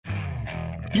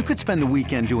You could spend the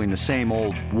weekend doing the same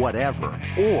old whatever,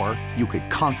 or you could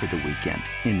conquer the weekend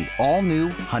in the all-new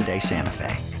Hyundai Santa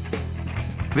Fe.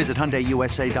 Visit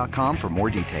HyundaiUSA.com for more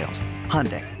details.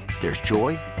 Hyundai, there's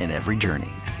joy in every journey.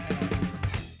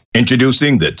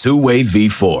 Introducing the two-way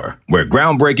V4, where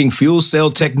groundbreaking fuel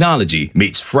cell technology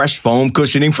meets fresh foam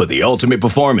cushioning for the ultimate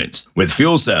performance. With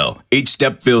fuel cell, each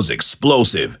step feels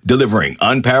explosive, delivering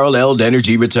unparalleled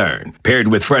energy return. Paired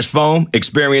with fresh foam,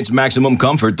 experience maximum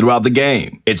comfort throughout the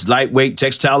game. Its lightweight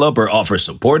textile upper offers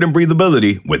support and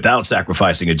breathability without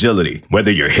sacrificing agility.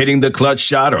 Whether you're hitting the clutch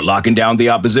shot or locking down the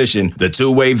opposition, the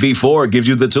two-way V4 gives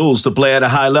you the tools to play at a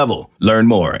high level. Learn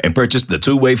more and purchase the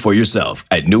two-way for yourself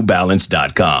at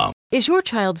newbalance.com. Is your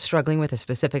child struggling with a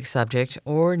specific subject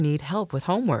or need help with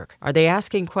homework? Are they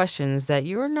asking questions that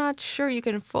you're not sure you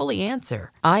can fully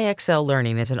answer? IXL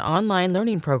Learning is an online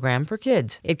learning program for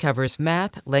kids. It covers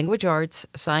math, language arts,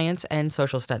 science, and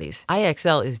social studies.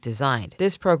 IXL is designed.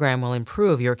 This program will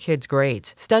improve your kids'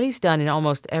 grades. Studies done in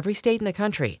almost every state in the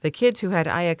country. The kids who had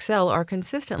IXL are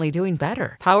consistently doing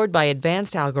better. Powered by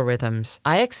advanced algorithms,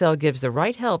 IXL gives the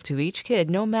right help to each kid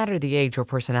no matter the age or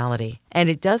personality. And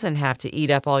it doesn't have to eat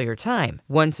up all your time.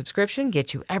 One subscription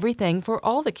gets you everything for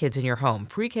all the kids in your home,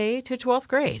 pre-K to 12th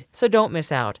grade. So don't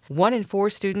miss out. 1 in 4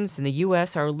 students in the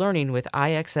U.S. are learning with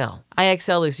IXL.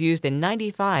 IXL is used in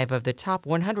 95 of the top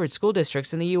 100 school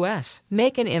districts in the U.S.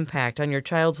 Make an impact on your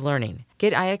child's learning.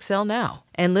 Get IXL now.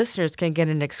 And listeners can get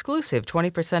an exclusive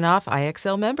 20% off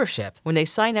IXL membership when they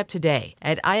sign up today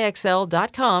at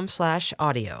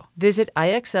IXL.com/audio. Visit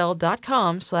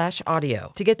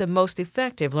IXL.com/audio to get the most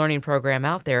effective learning program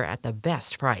out there at the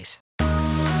best price.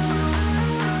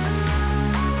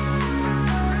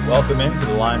 Welcome into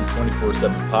the Lions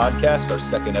 24/7 podcast, our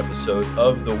second episode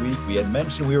of the week. We had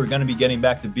mentioned we were going to be getting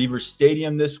back to Beaver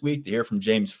Stadium this week to hear from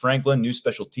James Franklin, new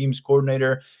special teams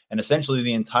coordinator, and essentially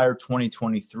the entire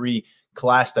 2023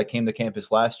 class that came to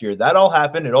campus last year. That all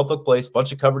happened. It all took place. A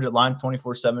bunch of coverage at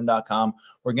lions247.com.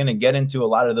 We're going to get into a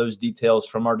lot of those details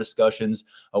from our discussions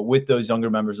with those younger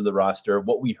members of the roster,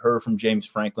 what we heard from James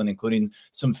Franklin, including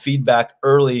some feedback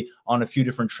early on a few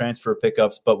different transfer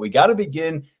pickups. But we got to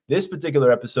begin this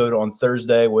particular episode on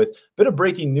Thursday with a bit of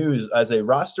breaking news as a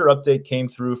roster update came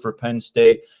through for Penn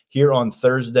State here on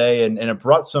Thursday, and it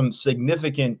brought some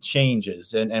significant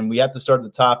changes. And we have to start at the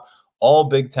top. All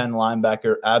Big Ten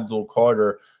linebacker Abdul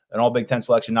Carter, an All Big Ten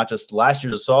selection, not just last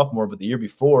year as a sophomore, but the year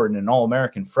before, and an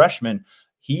All-American freshman.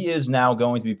 He is now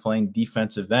going to be playing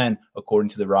defensive end, according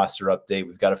to the roster update.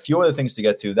 We've got a few other things to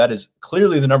get to. That is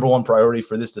clearly the number one priority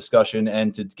for this discussion.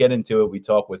 And to get into it, we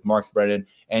talk with Mark Brennan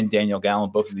and Daniel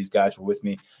Gallen. Both of these guys were with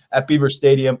me at Beaver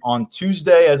Stadium on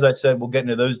Tuesday. As I said, we'll get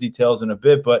into those details in a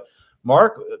bit. But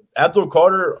Mark, Abdul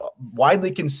Carter,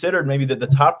 widely considered maybe the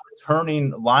top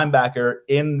returning linebacker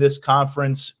in this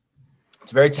conference.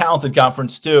 It's a very talented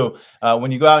conference, too.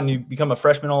 When you go out and you become a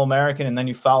freshman All-American and then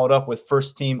you follow it up with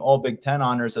first-team All-Big Ten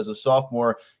honors as a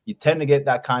sophomore, you tend to get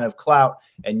that kind of clout.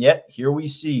 And yet, here we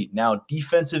see now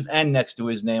defensive end next to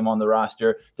his name on the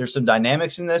roster. There's some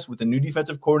dynamics in this with the new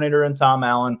defensive coordinator and Tom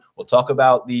Allen. We'll talk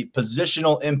about the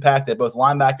positional impact at both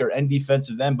linebacker and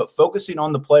defensive end, but focusing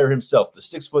on the player himself, the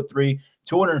 6'3",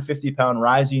 250-pound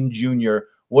rising junior.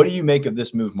 What do you make of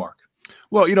this move, Mark?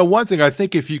 Well, one thing, I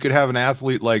think if you could have an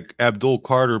athlete like Abdul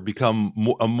Carter become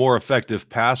a more effective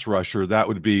pass rusher, that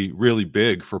would be really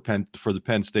big for the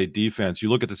Penn State defense. You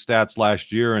look at the stats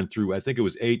last year, and through, I think it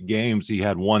was 8 games, he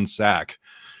had 1 sack,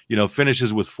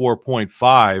 finishes with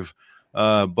 4.5.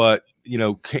 But,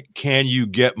 can you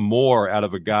get more out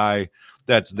of a guy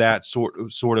that's that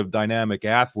sort of dynamic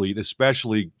athlete,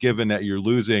 especially given that you're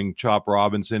losing Chop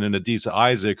Robinson and Adisa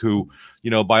Isaac, who,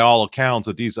 by all accounts,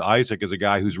 Adisa Isaac is a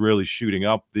guy who's really shooting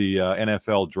up the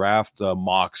NFL draft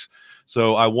mocks.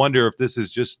 So I wonder if this is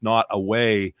just not a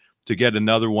way to get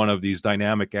another one of these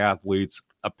dynamic athletes,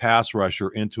 a pass rusher,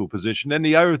 into a position. And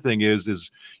the other thing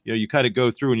is you kind of go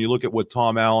through and you look at what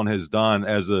Tom Allen has done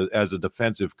as a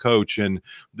defensive coach, and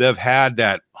they've had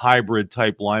that hybrid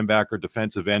type linebacker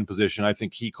defensive end position. I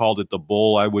think he called it the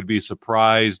bull. I would be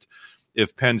surprised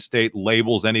if Penn State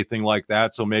labels anything like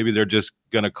that. So maybe they're just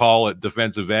going to call it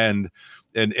defensive end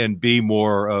and be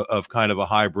more of kind of a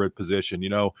hybrid position.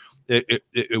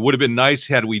 It would have been nice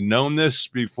had we known this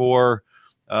before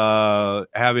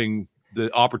having the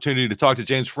opportunity to talk to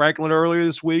James Franklin earlier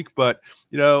this week. But,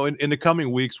 in the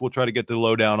coming weeks, we'll try to get the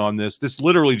lowdown on this. This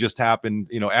literally just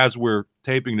happened, as we're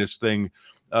taping this thing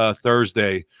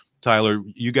Thursday. Tyler,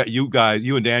 you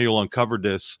and Daniel uncovered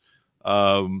this,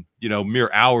 mere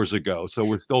hours ago. So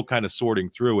we're still kind of sorting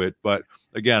through it. But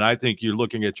again, I think you're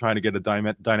looking at trying to get a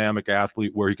dynamic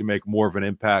athlete where he can make more of an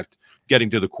impact getting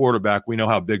to the quarterback. We know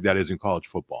how big that is in college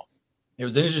football. It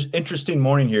was an interesting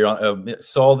morning here.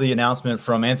 Saw the announcement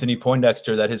from Anthony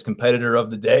Poindexter that his competitor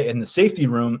of the day in the safety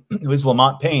room was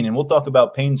Lamont Payne. And we'll talk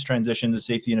about Payne's transition to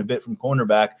safety in a bit from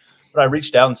cornerback. But I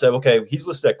reached out and said, okay, he's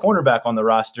listed at cornerback on the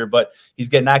roster, but he's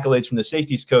getting accolades from the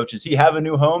safeties coach. Does he have a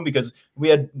new home? Because we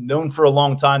had known for a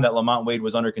long time that Lamont Wade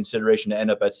was under consideration to end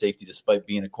up at safety despite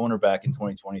being a cornerback in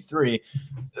 2023.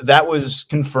 That was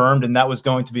confirmed, and that was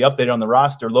going to be updated on the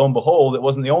roster. Lo and behold, it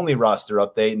wasn't the only roster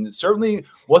update, and it certainly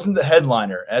wasn't the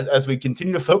headliner. As we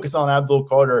continue to focus on Abdul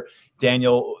Carter,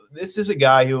 Daniel, this is a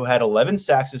guy who had 11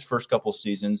 sacks his first couple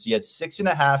seasons. He had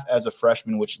 6.5 as a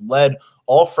freshman, which led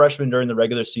all freshmen during the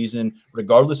regular season,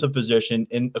 regardless of position,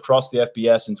 across the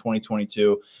FBS in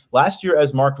 2022. Last year,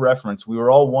 as Mark referenced, we were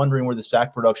all wondering where the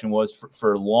sack production was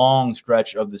for a long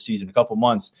stretch of the season, a couple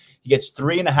months. He gets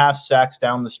 3.5 sacks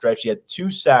down the stretch. He had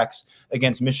 2 sacks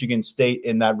against Michigan State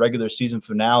in that regular season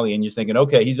finale, and you're thinking,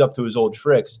 okay, he's up to his old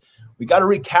tricks. We got to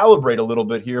recalibrate a little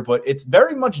bit here, but it's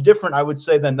very much different, I would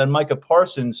say, than Micah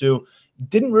Parsons, who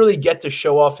didn't really get to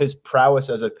show off his prowess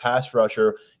as a pass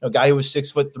rusher. A guy who was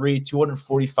 6'3",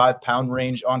 245-pound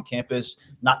range on campus,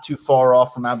 not too far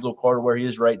off from Abdul Carter where he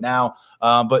is right now.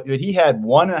 But he had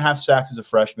 1.5 sacks as a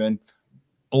freshman,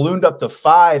 ballooned up to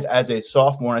 5 as a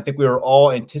sophomore. And I think we were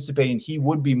all anticipating he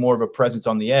would be more of a presence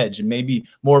on the edge and maybe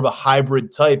more of a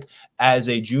hybrid type as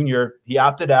a junior. He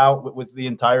opted out with the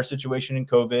entire situation in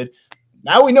COVID.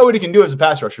 Now we know what he can do as a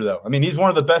pass rusher, though. I mean, he's one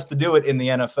of the best to do it in the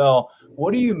NFL.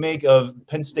 What do you make of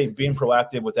Penn State being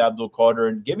proactive with Abdul Carter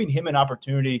and giving him an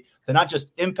opportunity to not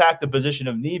just impact the position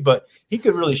of need, but he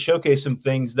could really showcase some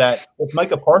things that if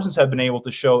Micah Parsons had been able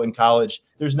to show in college,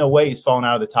 there's no way he's fallen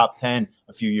out of the top 10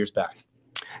 a few years back.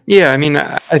 Yeah, I mean,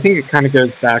 I think it kind of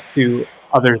goes back to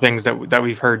other things that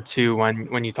we've heard too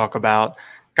when you talk about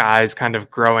guys kind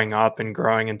of growing up and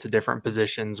growing into different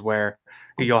positions where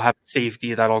you'll have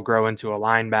safety that'll grow into a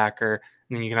linebacker,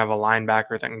 and then you can have a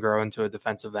linebacker that can grow into a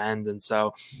defensive end. And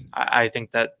so I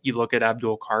think that you look at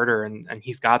Abdul Carter and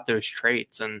he's got those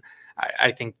traits. And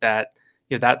I think that,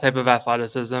 that type of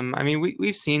athleticism, I mean,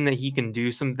 we've seen that he can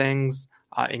do some things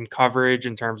in coverage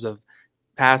in terms of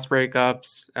pass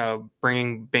breakups,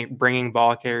 bringing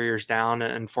ball carriers down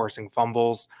and forcing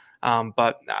fumbles.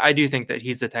 But I do think that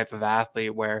he's the type of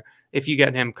athlete where if you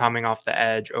get him coming off the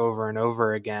edge over and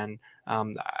over again,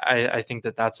 I think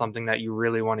that that's something that you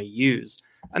really want to use.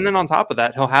 And then on top of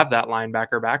that, he'll have that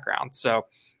linebacker background. So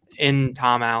in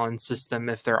Tom Allen's system,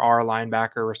 if there are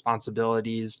linebacker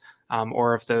responsibilities,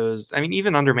 or if those, I mean,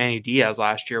 even under Manny Diaz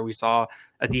last year, we saw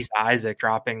Adisa Isaac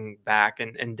dropping back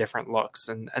in different looks.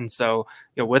 And so,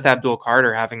 with Abdul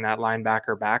Carter having that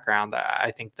linebacker background,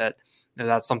 I think that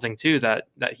that's something too that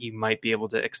he might be able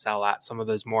to excel at, some of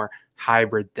those more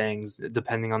hybrid things,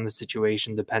 depending on the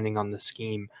situation, depending on the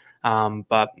scheme.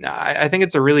 But I think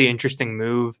it's a really interesting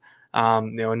move.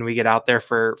 When we get out there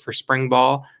for spring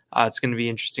ball, it's going to be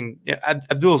interesting.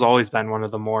 Abdul's always been one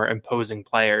of the more imposing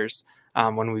players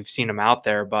when we've seen him out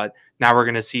there, but now we're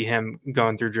going to see him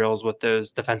going through drills with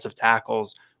those defensive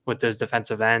tackles, with those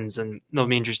defensive ends, and it'll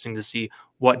be interesting to see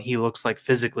what he looks like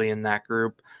physically in that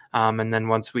group. And then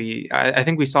once I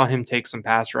think we saw him take some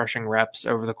pass rushing reps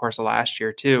over the course of last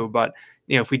year too. But,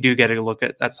 if we do get a look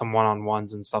at some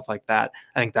one-on-ones and stuff like that,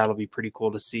 I think that'll be pretty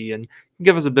cool to see and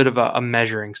give us a bit of a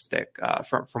measuring stick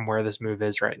from where this move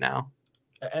is right now.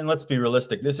 And let's be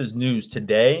realistic. This is news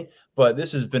today, but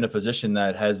this has been a position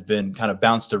that has been kind of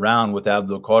bounced around with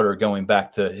Abdul Carter going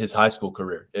back to his high school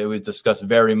career. It was discussed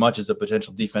very much as a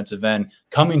potential defensive end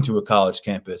coming to a college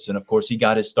campus. And of course, he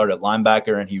got his start at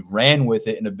linebacker and he ran with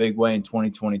it in a big way in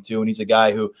 2022. And he's a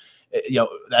guy who,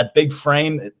 that big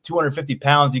frame, 250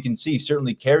 pounds, you can see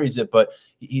certainly carries it, but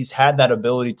he's had that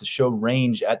ability to show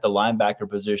range at the linebacker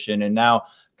position. And now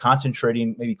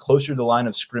concentrating maybe closer to the line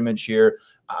of scrimmage here.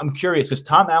 I'm curious because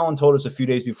Tom Allen told us a few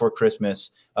days before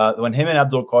Christmas when him and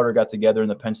Abdul Carter got together in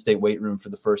the Penn State weight room for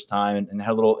the first time and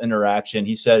had a little interaction.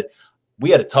 He said, we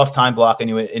had a tough time blocking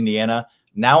you at Indiana.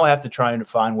 Now I have to try and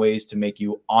find ways to make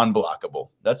you unblockable.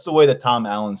 That's the way that Tom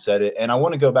Allen said it. And I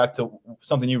want to go back to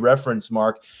something you referenced,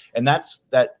 Mark, and that's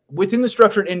that within the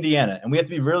structure at Indiana, and we have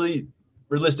to be really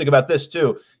realistic about this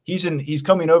too. He's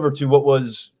coming over to what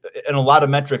was in a lot of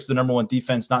metrics the number one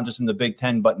defense, not just in the Big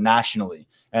Ten, but nationally.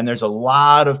 And there's a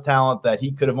lot of talent that he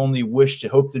could have only wished,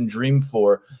 hoped, and dreamed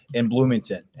for in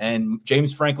Bloomington. And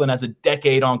James Franklin has a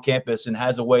decade on campus and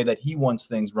has a way that he wants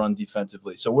things run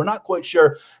defensively. So we're not quite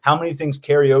sure how many things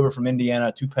carry over from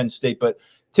Indiana to Penn State, but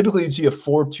typically you'd see a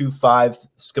 4-2-5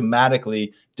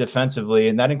 schematically defensively,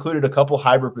 and that included a couple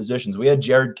hybrid positions. We had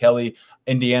Jared Kelly,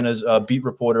 Indiana's beat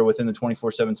reporter within the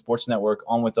 24/7 Sports Network,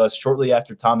 on with us shortly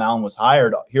after Tom Allen was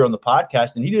hired here on the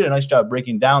podcast, and he did a nice job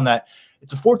breaking down that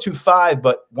It's a 4-2-5,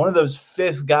 but one of those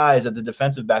fifth guys at the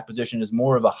defensive back position is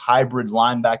more of a hybrid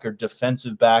linebacker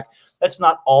defensive back. That's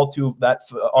not all too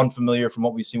unfamiliar from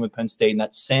what we've seen with Penn State in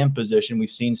that Sam position.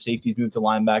 We've seen safeties move to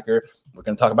linebacker. We're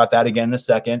going to talk about that again in a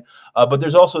second. But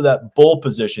there's also that bull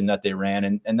position that they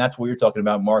ran, and that's what you're talking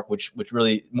about, Mark, which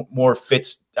really more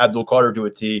fits Abdul Carter to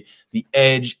a T. The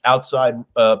edge, outside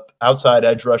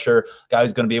edge rusher, guy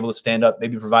who's going to be able to stand up,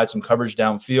 maybe provide some coverage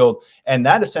downfield. And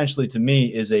that essentially, to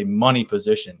me, is a money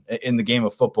position in the game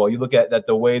of football. You look at that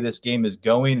the way this game is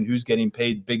going and who's getting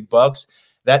paid big bucks.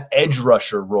 That edge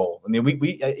rusher role. I mean,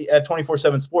 we at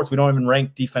 24/7 Sports, we don't even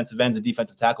rank defensive ends and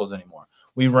defensive tackles anymore.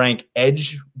 We rank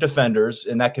edge defenders,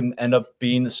 and that can end up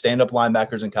being the stand-up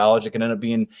linebackers in college. It can end up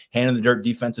being hand-in-the-dirt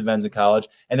defensive ends in college.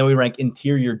 And then we rank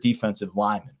interior defensive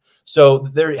linemen. So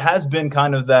there has been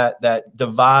kind of that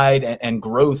divide and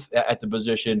growth at the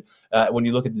position when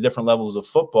you look at the different levels of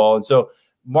football. And so,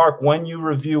 Mark, when you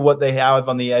review what they have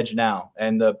on the edge now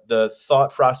and the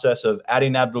thought process of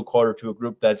adding Abdul Carter to a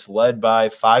group that's led by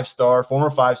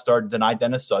former five-star Denai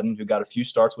Dennis Sutton, who got a few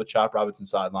starts with Chop Robinson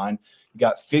sideline. You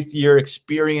got fifth-year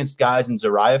experienced guys in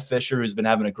Zariah Fisher, who's been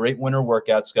having a great winter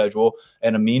workout schedule,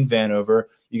 and Amin Vanover.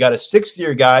 You got a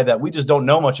sixth-year guy that we just don't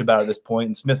know much about at this point,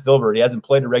 in Smith Vilbert. He hasn't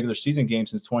played a regular season game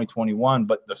since 2021,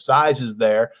 but the size is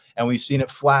there, and we've seen it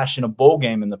flash in a bowl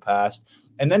game in the past.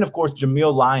 And then, of course,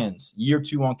 Jameel Lyons, year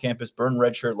 2 on campus, burned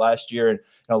redshirt last year. And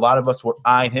a lot of us were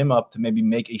eyeing him up to maybe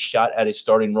make a shot at a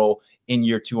starting role in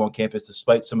year 2 on campus,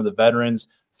 despite some of the veterans.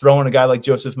 Throwing a guy like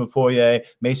Joseph Mapoye,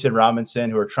 Mason Robinson,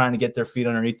 who are trying to get their feet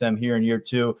underneath them here in year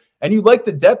 2. And you like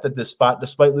the depth at this spot,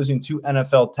 despite losing 2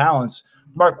 NFL talents.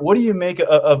 Mark, what do you make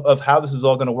of how this is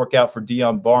all going to work out for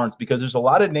Deion Barnes? Because there's a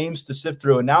lot of names to sift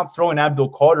through. And now throwing Abdul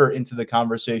Carter into the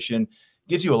conversation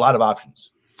gives you a lot of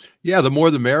options. Yeah, the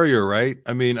more the merrier, right?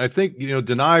 I mean, I think,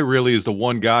 Denai really is the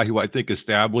one guy who I think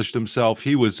established himself.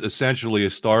 He was essentially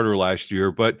a starter last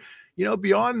year. But,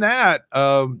 beyond that,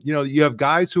 you have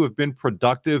guys who have been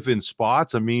productive in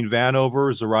spots. Amin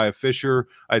Vanover, Zariah Fisher,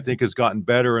 I think has gotten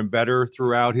better and better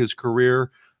throughout his career.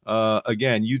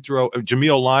 Again, you throw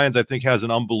Jameel Lyons, I think has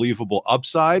an unbelievable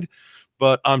upside.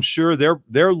 But I'm sure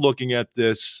they're looking at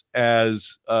this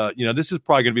as, this is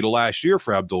probably going to be the last year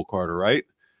for Abdul Carter, right?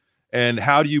 And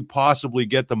how do you possibly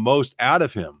get the most out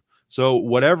of him? So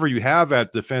whatever you have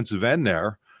at defensive end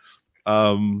there,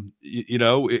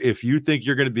 if you think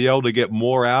you're going to be able to get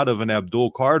more out of an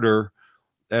Abdul Carter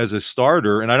as a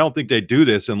starter, and I don't think they do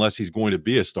this unless he's going to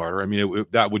be a starter. I mean,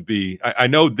 that would be. I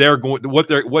know they're going.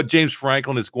 What James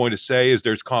Franklin is going to say is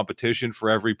there's competition for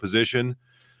every position,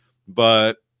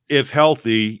 but if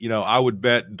healthy, I would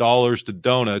bet dollars to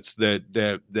donuts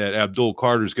that Abdul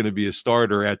Carter is going to be a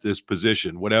starter at this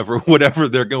position, whatever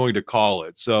they're going to call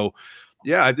it. So,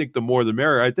 yeah, I think the more the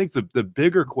merrier. I think the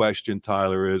bigger question,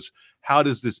 Tyler, is how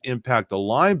does this impact the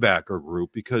linebacker group?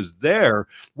 Because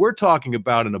we're talking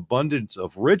about an abundance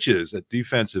of riches at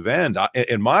defensive end.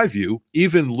 In my view,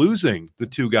 even losing the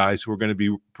 2 guys who are going to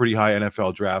be pretty high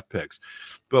NFL draft picks.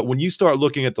 But when you start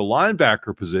looking at the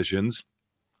linebacker positions,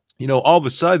 all of a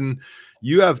sudden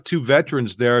you have 2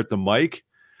 veterans there at the mic.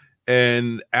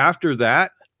 And after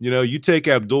that, you take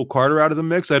Abdul Carter out of the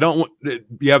mix.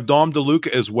 You have Dom DeLuca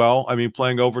as well. I mean,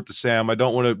 playing over to Sam. I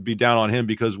don't want to be down on him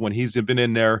because when he's been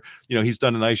in there, he's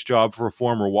done a nice job for a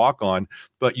former walk-on,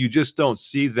 but you just don't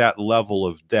see that level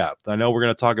of depth. I know we're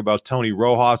going to talk about Tony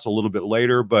Rojas a little bit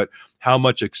later, but how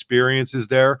much experience is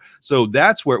there? So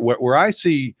that's where I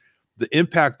see the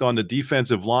impact on the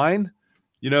defensive line.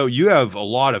 You have a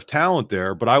lot of talent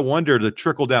there, but I wonder the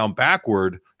trickle down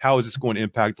backward, how is this going to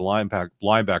impact the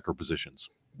linebacker positions?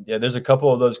 Yeah, there's a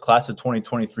couple of those class of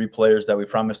 2023 players that we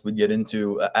promised we'd get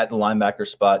into at the linebacker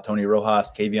spot. Tony Rojas,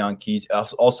 Kavion Keys,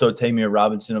 also Tamir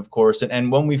Robinson, of course.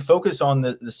 And when we focus on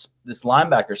this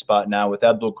linebacker spot now with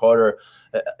Abdul Carter,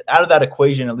 out of that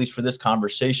equation, at least for this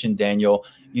conversation, Daniel,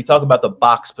 you talk about the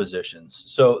box positions.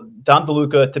 So Dom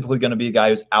DeLuca, typically going to be a guy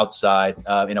who's outside,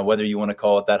 whether you want to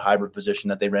call it that hybrid position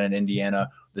that they ran in Indiana,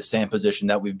 the Sam position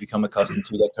that we've become accustomed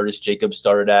to that Curtis Jacobs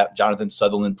started at. Jonathan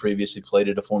Sutherland previously played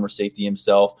at, a former safety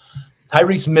himself.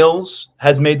 Tyrese Mills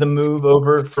has made the move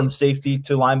over from safety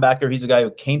to linebacker. He's a guy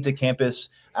who came to campus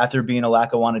after being a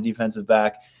Lackawanna defensive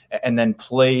back and then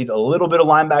played a little bit of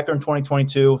linebacker in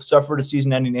 2022, suffered a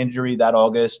season-ending injury that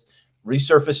August,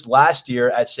 resurfaced last year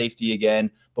at safety again.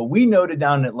 But we noted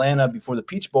down in Atlanta before the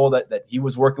Peach Bowl that he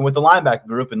was working with the linebacker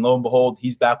group, and lo and behold,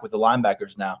 he's back with the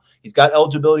linebackers now. He's got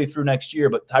eligibility through next year,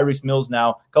 but Tyrese Mills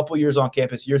now, a couple years on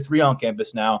campus, year 3 on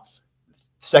campus now,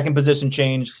 second position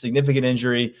change, significant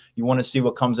injury. You want to see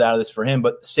what comes out of this for him.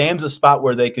 But Sam's a spot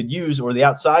where they could use, or the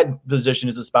outside position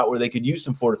is a spot where they could use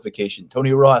some fortification.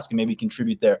 Tony Rojas can maybe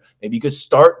contribute there. Maybe you could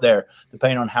start there,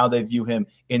 depending on how they view him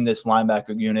in this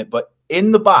linebacker unit. But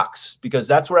in the box, because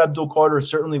that's where Abdul Carter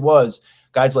certainly was,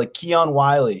 guys like Keon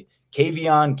Wiley,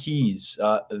 Kavion Keys,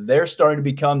 they're starting to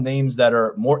become names that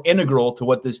are more integral to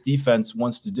what this defense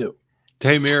wants to do.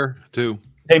 Tamir, too.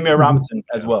 Tamir Robinson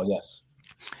as well, yes.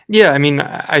 Yeah, I mean,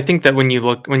 I think that when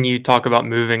you talk about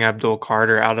moving Abdul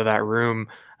Carter out of that room,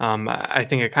 I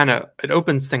think it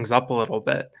opens things up a little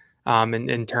bit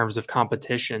in terms of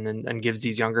competition and gives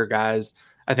these younger guys,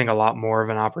 I think, a lot more of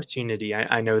an opportunity.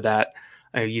 I know that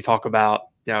you talk about,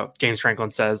 James Franklin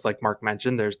says, like Mark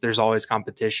mentioned, there's always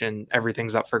competition,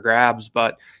 everything's up for grabs,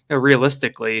 but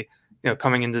realistically,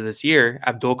 coming into this year,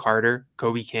 Abdul Carter,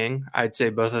 Kobe King, I'd say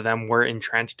both of them were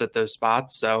entrenched at those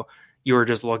spots. So you were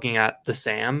just looking at the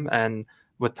Sam, and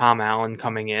with Tom Allen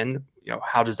coming in,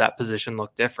 how does that position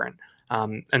look different?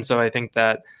 And so I think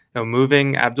that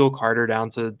moving Abdul Carter down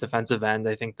to defensive end,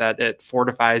 I think that it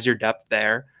fortifies your depth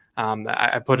there.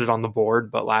 I put it on the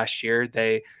board, but last year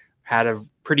they had a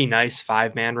pretty nice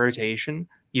 5-man rotation.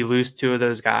 You lose 2 of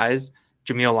those guys.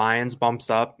 Jameel Lyons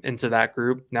bumps up into that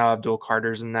group. Now Abdul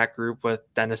Carter's in that group with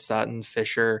Dennis Sutton,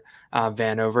 Fisher,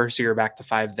 Vanover. So you're back to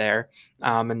 5 there.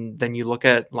 And then you look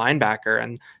at linebacker,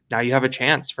 and now you have a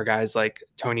chance for guys like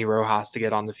Tony Rojas to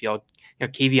get on the field.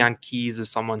 Kavion Keys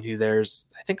is someone who there's,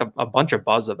 I think, a bunch of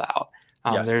buzz about.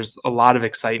 Yes. There's a lot of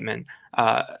excitement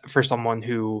for someone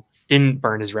who didn't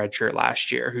burn his red shirt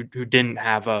last year, who didn't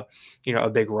have a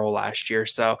big role last year.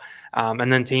 So,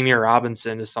 and then Tamir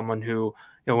Robinson is someone who,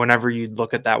 whenever you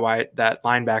look at that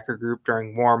linebacker group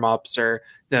during warmups or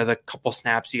the couple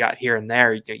snaps you got here and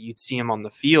there, you'd see him on the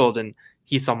field, and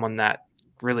he's someone that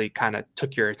really kind of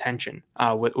took your attention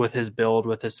with his build,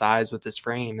 with his size, with his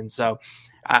frame. And so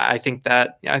I think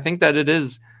that it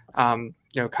is,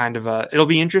 it'll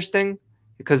be interesting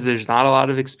because there's not a lot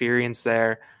of experience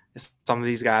there. Some of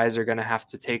these guys are going to have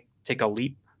to take a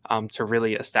leap to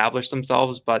really establish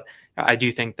themselves. But I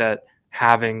do think that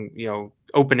having,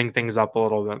 opening things up a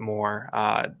little bit more,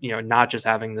 not just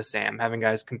having the Sam, having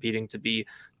guys competing to be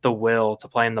the will, to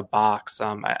play in the box,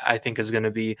 I think is going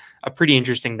to be a pretty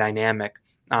interesting dynamic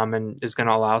and is going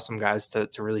to allow some guys to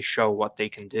really show what they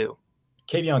can do.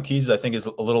 Kavion Keys, I think, is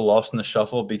a little lost in the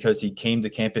shuffle because he came to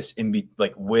campus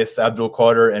with Abdul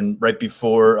Carter and right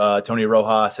before Tony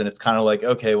Rojas, and it's kind of like,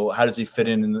 okay, well, how does he fit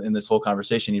in this whole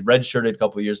conversation? He redshirted a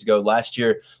couple of years ago. Last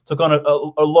year, took on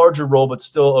a larger role, but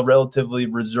still a relatively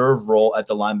reserve role at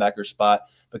the linebacker spot.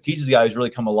 But Keys is a guy who's really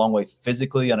come a long way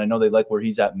physically, and I know they like where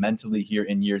he's at mentally here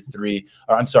in year 3.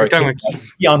 Or I'm sorry,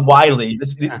 Keon Wiley.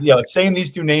 Saying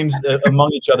these 2 names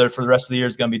among each other for the rest of the year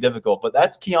is going to be difficult. But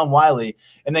that's Keon Wiley,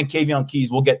 and then Kavion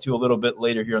Keys we'll get to a little bit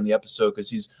later here in the episode because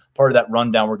he's part of that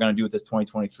rundown we're going to do with this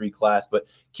 2023 class. But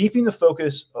keeping the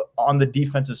focus on the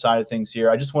defensive side of things here,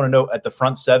 I just want to note at the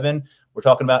front 7, we're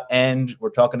talking about end,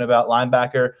 we're talking about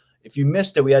linebacker. If you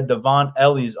missed it, we had Devon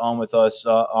Ellis on with us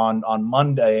on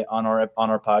Monday on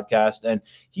our podcast, and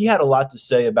he had a lot to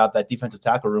say about that defensive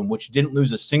tackle room, which didn't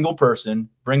lose a single person,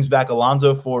 brings back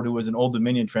Alonzo Ford, who was an Old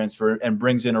Dominion transfer, and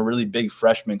brings in a really big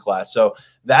freshman class. So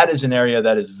that is an area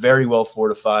that is very well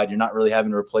fortified. You're not really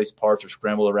having to replace parts or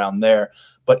scramble around there.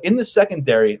 But in the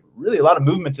secondary, really a lot of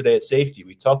movement today at safety.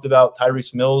 We talked about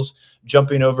Tyrese Mills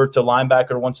jumping over to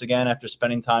linebacker once again after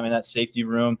spending time in that safety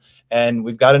room. And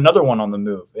we've got another one on the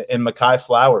move in Mekhi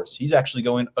Flowers. He's actually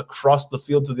going across the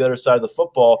field to the other side of the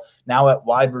football, now at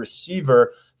wide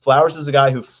receiver. Flowers is a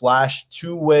guy who flashed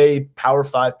 2-way Power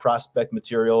 5 prospect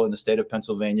material in the state of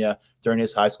Pennsylvania during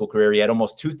his high school career. He had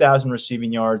almost 2,000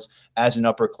 receiving yards as an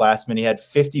upperclassman. He had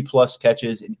 50-plus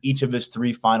catches in each of his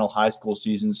 3 final high school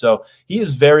seasons. So he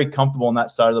is very comfortable on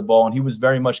that side of the ball, and he was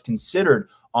very much considered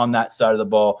on that side of the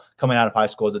ball coming out of high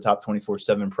school as a top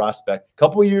 24/7 prospect. A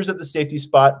couple of years at the safety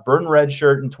spot, burned red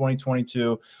shirt in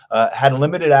 2022, had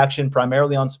limited action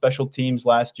primarily on special teams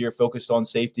last year, focused on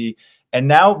safety. And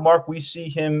now, Mark, we see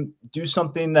him do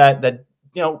something that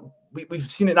we've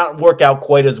seen it not work out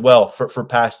quite as well for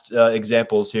past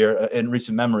examples here in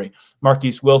recent memory.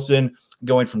 Marquise Wilson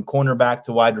going from cornerback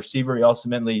to wide receiver. He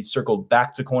ultimately circled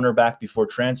back to cornerback before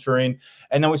transferring.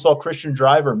 And then we saw Christian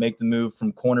Driver make the move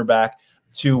from cornerback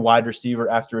to wide receiver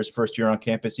after his first year on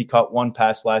campus. He caught 1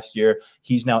 pass last year.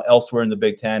 He's now elsewhere in the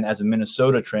Big Ten as a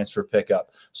Minnesota transfer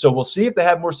pickup. So we'll see if they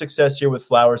have more success here with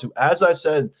Flowers, who, as I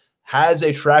said, has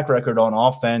a track record on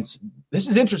offense. This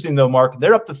is interesting, though, Mark.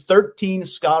 They're up to 13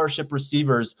 scholarship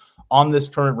receivers on this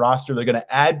current roster. They're going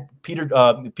to add Peter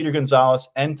Gonzalez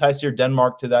and Tyseer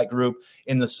Denmark to that group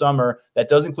in the summer. That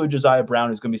does include Josiah Brown,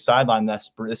 who's going to be sidelined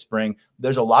this spring.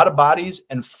 There's a lot of bodies,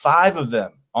 and 5 of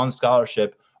them on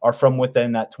scholarship are from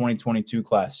within that 2022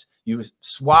 class. You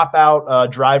swap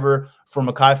out Driver for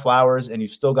Mekhi Flowers, and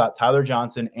you've still got Tyler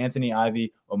Johnson, Anthony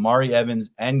Ivy, Omari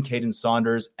Evans, and Caden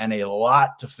Saunders, and a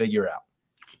lot to figure out.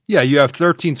 Yeah, you have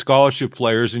 13 scholarship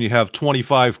players, and you have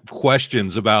 25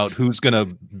 questions about who's going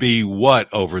to be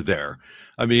what over there.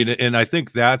 I mean, and I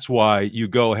think that's why you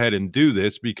go ahead and do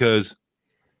this because,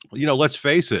 let's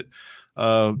face it,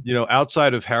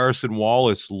 outside of Harrison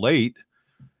Wallace late,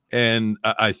 and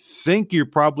I think you're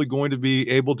probably going to be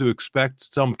able to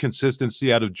expect some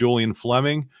consistency out of Julian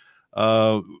Fleming.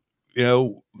 At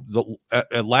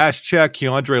last check,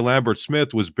 Keandre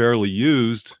Lambert-Smith was barely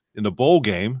used in the bowl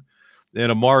game. And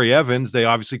Amari Evans, they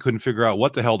obviously couldn't figure out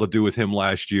what the hell to do with him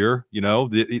last year.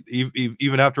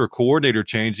 Even after a coordinator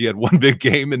change, he had one big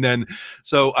game. And then,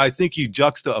 so I think you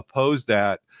juxtapose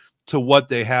that to what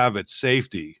they have at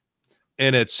safety.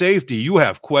 And at safety, you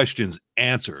have questions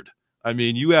answered. I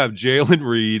mean, you have Jalen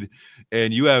Reed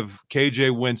and you have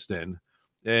KJ Winston.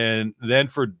 And then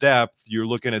for depth, you're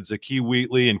looking at Zakee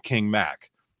Wheatley and King Mack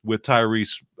with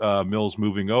Tyrese Mills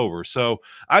moving over. So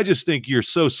I just think you're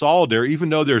so solid there, even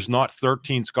though there's not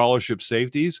 13 scholarship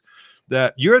safeties,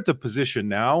 that you're at the position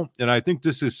now. And I think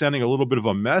this is sending a little bit of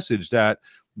a message that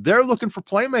they're looking for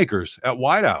playmakers at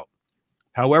wideout,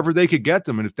 however they could get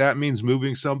them. And if that means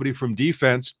moving somebody from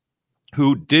defense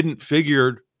who didn't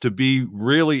figure to be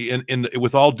really in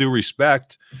with all due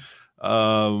respect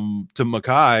to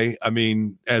Mekhi, I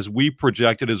mean, as we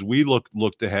projected, as we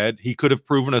looked ahead, he could have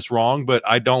proven us wrong, but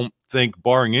I don't think,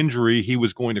 barring injury, he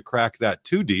was going to crack that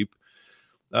too deep.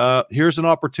 Here's an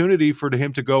opportunity for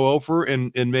him to go over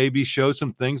and maybe show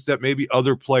some things that maybe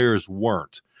other players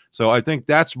weren't. So I think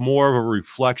that's more of a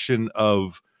reflection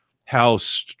of how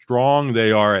strong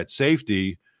they are at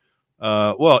safety.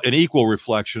 An equal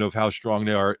reflection of how strong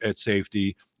they are at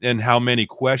safety and how many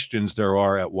questions there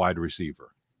are at wide receiver.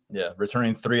 Yeah,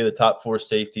 returning 3 of the top 4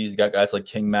 safeties. You got guys like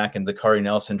King Mack and Dakari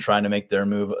Nelson trying to make their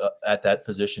move at that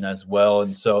position as well.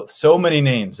 And so many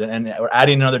names. And we're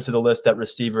adding another to the list at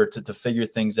receiver to figure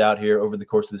things out here over the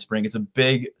course of the spring. It's a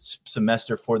big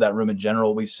semester for that room in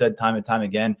general. We've said time and time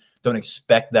again, don't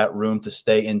expect that room to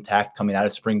stay intact coming out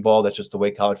of spring ball. That's just the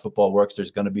way college football works.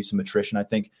 There's going to be some attrition, I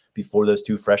think, before those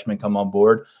 2 freshmen come on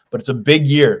board. But it's a big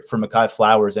year for Mekhi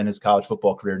Flowers and his college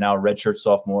football career. Now a redshirt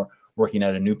sophomore, working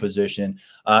at a new position.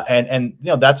 And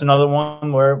that's another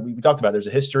one where we talked about, there's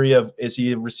a history of, is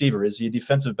he a receiver? Is he a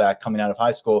defensive back coming out of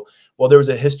high school? Well, there was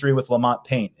a history with Lamont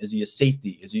Payne. Is he a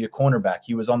safety? Is he a cornerback?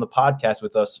 He was on the podcast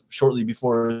with us shortly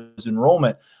before his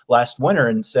enrollment last winter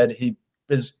and said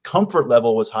his comfort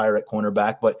level was higher at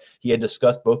cornerback, but he had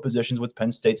discussed both positions with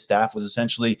Penn State staff, was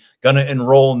essentially going to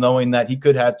enroll knowing that he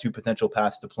could have 2 potential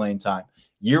paths to playing time.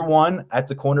 Year 1 at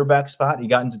the cornerback spot, he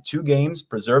got into 2 games,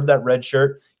 preserved that red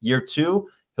shirt. Year 2,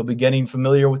 he'll be getting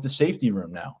familiar with the safety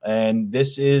room now. And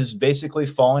this is basically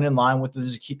falling in line with the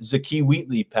Zakee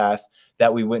Wheatley path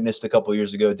that we witnessed a couple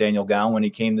years ago, Daniel Gown, when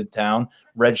he came to town,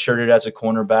 redshirted as a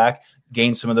cornerback,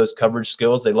 gained some of those coverage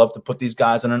skills. They love to put these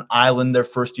guys on an island their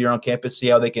first year on campus, see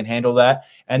how they can handle that.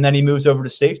 And then he moves over to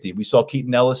safety. We saw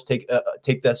Keaton Ellis take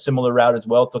that similar route as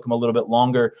well. It took him a little bit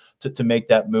longer to make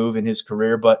that move in his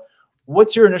career. But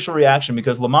what's your initial reaction?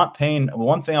 Because Lamont Payne,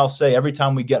 one thing I'll say, every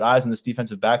time we get eyes on this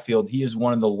defensive backfield, he is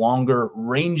one of the longer,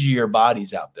 rangier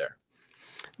bodies out there.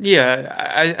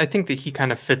 Yeah, I think that he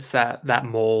kind of fits that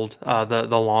mold,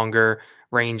 the longer,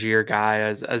 rangier guy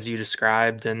as you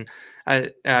described. And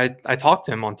I talked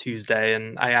to him on Tuesday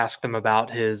and I asked him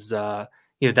about his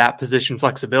that position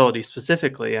flexibility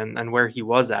specifically and where he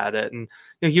was at it. And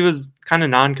he was kind of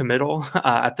non-committal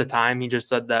at the time. He just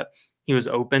said that he was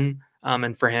open.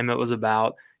 And for him, it was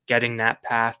about getting that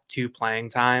path to playing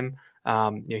time.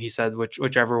 He said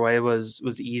whichever way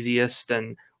was easiest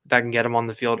and that can get him on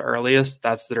the field earliest,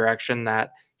 that's the direction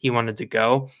that he wanted to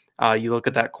go. You look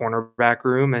at that cornerback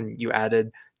room and you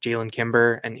added Jalen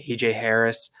Kimber and AJ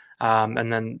Harris,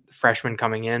 and then freshmen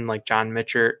coming in like John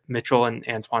Mitchell and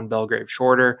Antoine Belgrave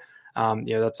Shorter.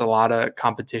 That's a lot of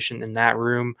competition in that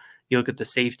room. You look at the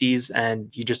safeties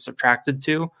and you just subtracted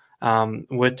 2.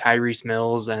 With Tyrese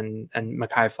Mills and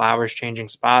Mekhi Flowers changing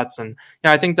spots. And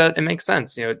I think that it makes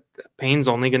sense. Payne's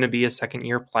only going to be a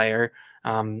second-year player.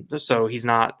 So he's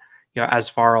not, as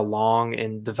far along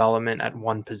in development at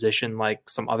one position like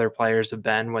some other players have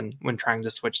been when trying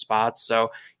to switch spots.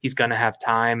 So he's going to have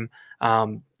time.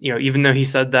 Even though he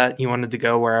said that he wanted to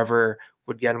go wherever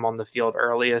would get him on the field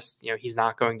earliest, he's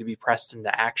not going to be pressed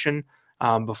into action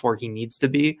before he needs to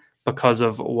be. because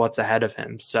of what's ahead of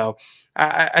him. So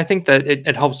I think that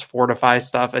it helps fortify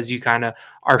stuff as you kind of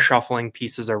are shuffling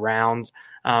pieces around.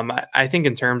 I think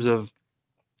in terms of,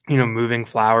 moving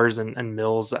Flowers and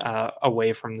Mills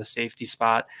away from the safety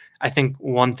spot, I think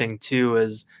one thing too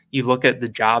is you look at the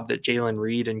job that Jalen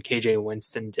Reed and KJ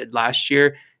Winston did last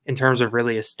year in terms of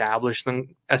really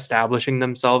establishing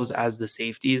themselves as the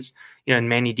safeties. In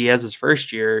Manny Diaz's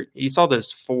first year, you saw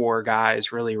those four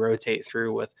guys really rotate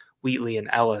through with Wheatley and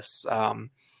Ellis,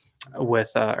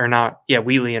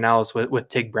 Wheatley and Ellis with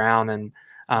Tig Brown and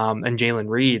Jalen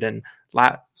Reed. And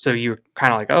so you're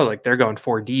kind of like, oh, like they're going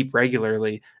four deep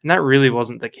regularly. And that really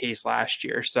wasn't the case last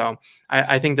year. So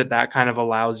I think that kind of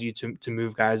allows you to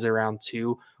move guys around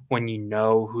too, when you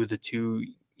know who the two,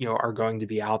 are going to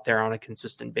be out there on a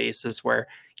consistent basis, where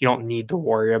you don't need to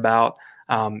worry about,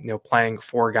 playing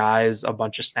four guys a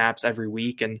bunch of snaps every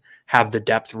week and have the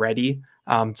depth ready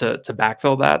to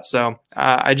backfill that. So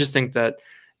I just think that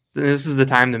this is the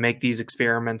time to make these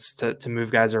experiments to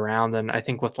move guys around. And I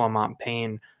think with Lamont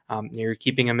Payne, you're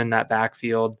keeping him in that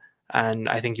backfield, and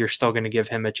I think you're still going to give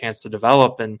him a chance to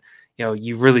develop. And,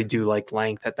 you really do like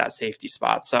length at that safety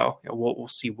spot. So we'll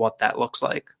see what that looks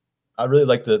like. I really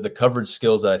like the coverage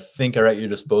skills that I think are at your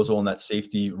disposal in that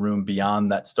safety room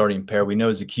beyond that starting pair. We know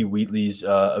Zakee Wheatley's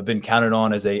have been counted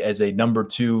on as a number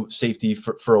 2 safety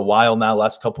for a while now,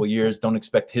 last couple of years. Don't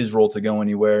expect his role to go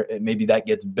anywhere. Maybe that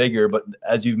gets bigger, but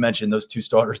as you've mentioned, those two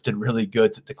starters did really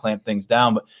good to clamp things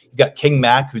down. But you've got King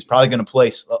Mack, who's probably going to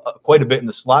play quite a bit in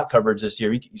the slot coverage this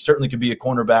year. He certainly could be a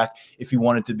cornerback if he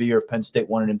wanted to be, or if Penn State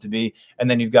wanted him to be. And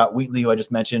then you've got Wheatley, who I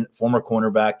just mentioned, former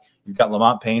cornerback. You've got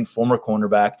Lamont Payne, former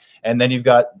cornerback. And then you've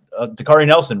got Dakari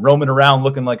Nelson roaming around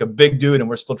looking like a big dude, and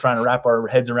we're still trying to wrap our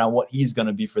heads around what he's going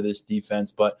to be for this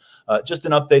defense. But just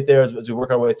an update there as we work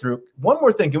our way through. One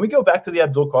more thing. Can we go back to the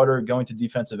Abdul Carter going to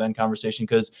defensive end conversation?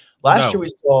 Because last year we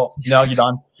saw – no, you're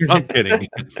done. I'm kidding.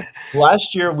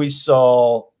 Last year we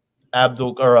saw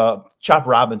Chop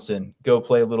Robinson go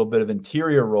play a little bit of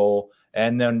interior role,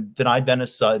 and then Denai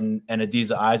Dennis Sutton and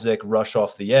Adiza Isaac rush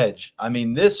off the edge. I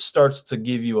mean, this starts to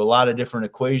give you a lot of different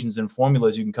equations and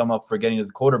formulas you can come up for getting to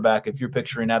the quarterback. If you're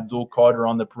picturing Abdul Carter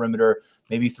on the perimeter,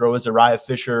 maybe throw Azariah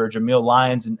Fisher or Jameel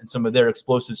Lyons and some of their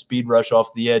explosive speed rush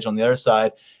off the edge on the other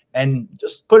side. And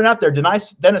just put it out there,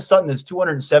 Dennis Sutton is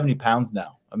 270 pounds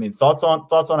now. I mean, thoughts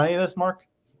on any of this, Mark?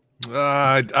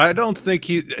 I don't think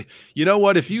you know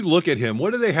what, if you look at him,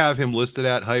 what do they have him listed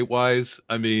at height-wise?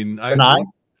 I mean,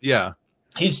 yeah.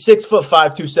 He's 6'5",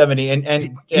 270,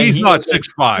 and he's not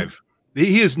 6'5".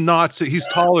 He is not. He's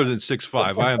taller than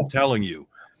 6'5". I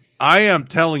am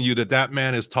telling you. that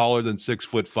man is taller than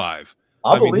 6'5".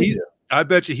 I believe you. I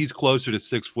bet you he's closer to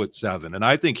 6'7", and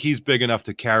I think he's big enough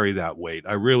to carry that weight.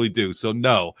 I really do. So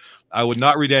no, I would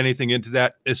not read anything into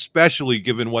that, especially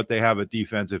given what they have at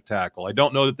defensive tackle. I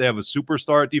don't know that they have a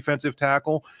superstar at defensive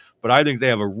tackle, but I think they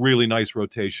have a really nice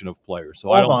rotation of players. So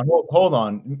hold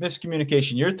on.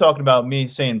 Miscommunication. You're talking about me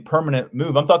saying permanent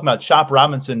move. I'm talking about Chop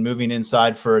Robinson moving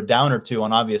inside for a down or two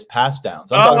on obvious pass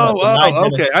downs. Okay.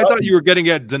 I thought you were getting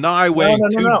at Denai way.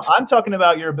 No. I'm talking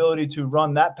about your ability to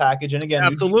run that package. And again,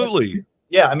 absolutely.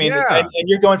 Yeah, I mean, and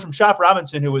you're going from Chop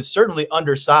Robinson, who was certainly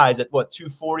undersized at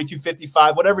 240,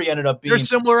 255, whatever he ended up being. They're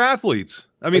similar athletes.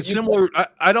 I mean, similar.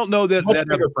 I don't know that. Much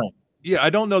bigger frame. Yeah,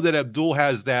 I don't know that Abdul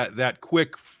has that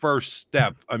quick first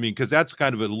step. I mean, because that's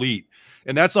kind of elite.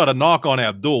 And that's not a knock on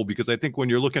Abdul, because I think when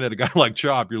you're looking at a guy like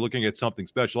Chop, you're looking at something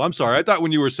special. I'm sorry. I thought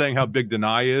when you were saying how big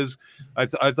Denai is, I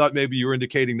thought maybe you were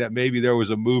indicating that maybe there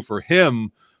was a move for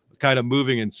him kind of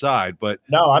moving inside. But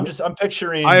no, I'm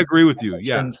picturing. I agree with you.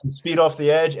 Yeah. Some speed off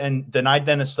the edge, and Denai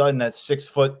Dennis Sutton at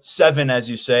 6'7", as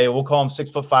you say. We'll call him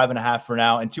 6'5.5" for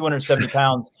now, and 270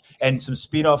 pounds. And some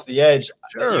speed off the edge.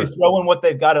 Sure. You throw in what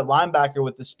they've got at linebacker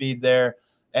with the speed there.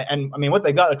 And I mean, what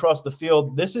they got across the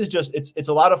field, this is just, it's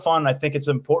a lot of fun. I think it's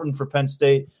important for Penn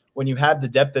State when you have the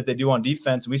depth that they do on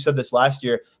defense. We said this last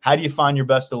year. How do you find your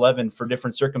best 11 for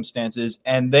different circumstances?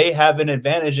 And they have an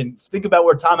advantage. And think about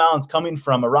where Tom Allen's coming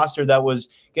from, a roster that was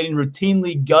getting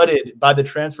routinely gutted by the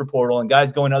transfer portal and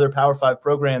guys going to other Power 5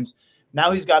 programs. Now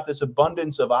he's got this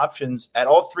abundance of options at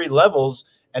all three levels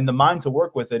and the mind to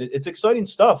work with it. It's exciting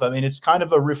stuff. I mean, it's kind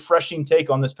of a refreshing take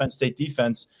on this Penn State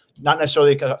defense, not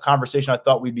necessarily a conversation I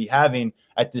thought we'd be having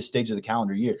at this stage of the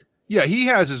calendar year. Yeah, he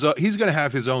has he's going to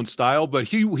have his own style, but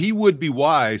he would be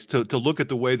wise to look at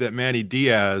the way that Manny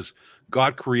Diaz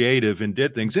got creative and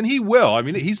did things, and he will. I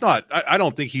mean, he's not. I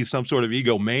don't think he's some sort of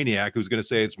egomaniac who's going to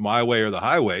say it's my way or the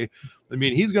highway. I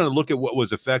mean, he's going to look at what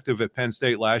was effective at Penn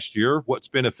State last year, what's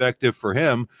been effective for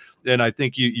him, and I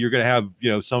think you're going to have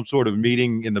some sort of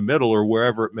meeting in the middle or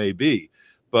wherever it may be.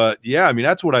 But yeah, I mean,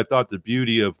 that's what I thought the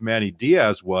beauty of Manny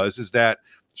Diaz was, is that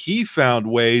he found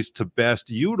ways to best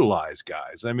utilize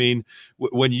guys. I mean,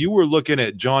 when you were looking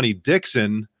at Johnny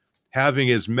Dixon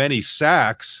having as many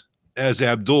sacks as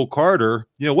Abdul Carter,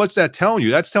 what's that telling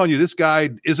you? That's telling you this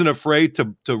guy isn't afraid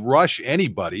to rush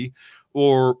anybody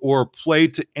or play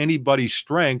to anybody's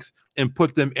strength and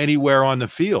put them anywhere on the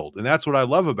field. And that's what I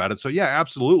love about it. So yeah,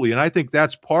 absolutely. And I think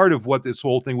that's part of what this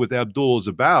whole thing with Abdul is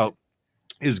about,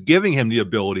 is giving him the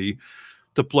ability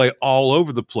to play all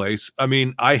over the place. I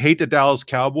mean, I hate the Dallas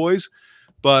Cowboys,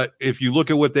 but if you look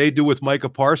at what they do with Micah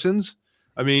Parsons,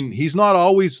 I mean, he's not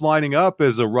always lining up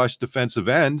as a rush defensive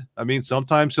end. I mean,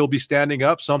 sometimes he'll be standing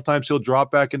up, sometimes he'll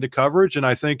drop back into coverage. And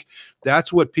I think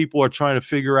that's what people are trying to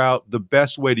figure out, the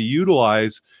best way to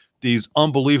utilize these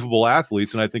unbelievable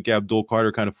athletes. And I think Abdul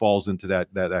Carter kind of falls into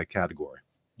that category.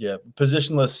 Yeah,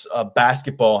 positionless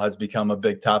basketball has become a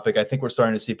big topic. I think we're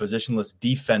starting to see positionless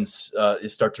defense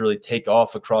start to really take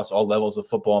off across all levels of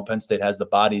football. And Penn State has the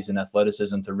bodies and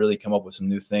athleticism to really come up with some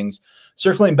new things.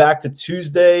 Circling back to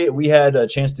Tuesday, we had a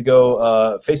chance to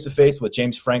go face-to-face with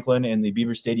James Franklin in the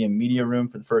Beaver Stadium media room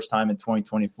for the first time in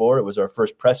 2024. It was our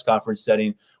first press conference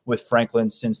setting with Franklin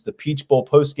since the Peach Bowl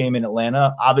postgame in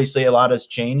Atlanta. Obviously, a lot has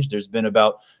changed. There's been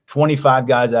about 25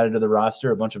 guys added to the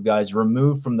roster, a bunch of guys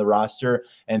removed from the roster,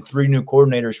 and 3 new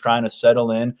coordinators trying to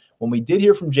settle in. When we did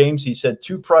hear from James, he said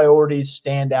 2 priorities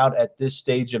stand out at this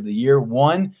stage of the year.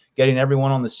 1, getting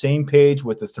everyone on the same page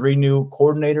with the 3 new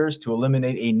coordinators to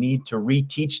eliminate a need to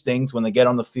reteach things when they get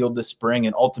on the field this spring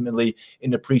and ultimately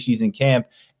into preseason camp.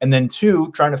 And then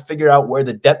 2, trying to figure out where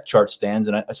the depth chart stands.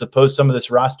 And I suppose some of this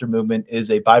roster movement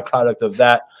is a byproduct of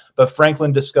that. But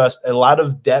Franklin discussed a lot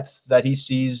of depth that he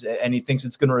sees, and he thinks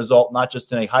it's going to result not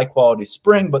just in a high-quality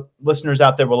spring, but listeners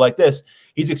out there will like this.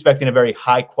 He's expecting a very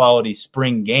high-quality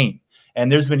spring game. And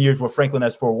there's been years where Franklin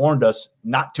has forewarned us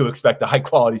not to expect a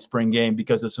high-quality spring game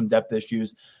because of some depth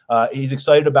issues. He's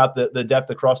excited about the depth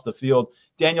across the field.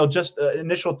 Daniel, just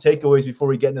initial takeaways before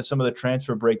we get into some of the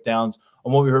transfer breakdowns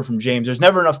on what we heard from James. There's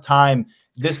never enough time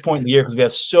this point in the year because we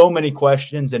have so many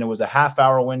questions, and it was a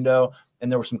half-hour window,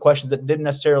 and there were some questions that didn't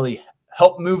necessarily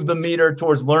help move the meter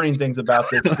towards learning things about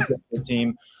this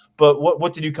team. But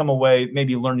what did you come away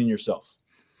maybe learning yourself?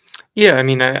 Yeah, I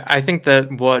mean, I think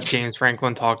that what James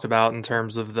Franklin talked about in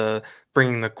terms of the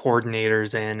bringing the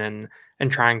coordinators in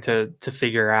and trying to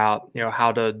figure out,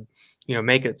 how to,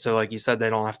 make it so, like you said, they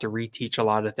don't have to reteach a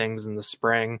lot of things in the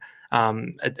spring.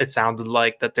 It sounded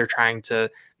like that they're trying to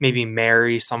maybe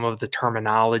marry some of the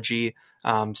terminology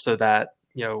so that,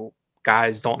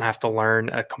 guys don't have to learn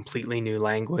a completely new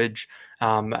language.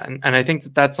 And I think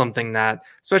that that's something that,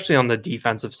 especially on the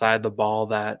defensive side of the ball,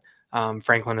 that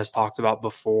Franklin has talked about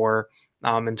before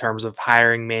in terms of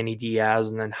hiring Manny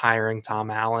Diaz and then hiring Tom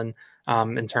Allen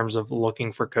in terms of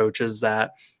looking for coaches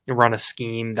that run a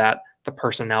scheme that the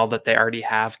personnel that they already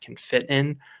have can fit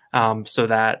in so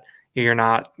that you're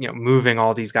not, moving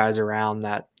all these guys around,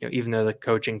 that, even though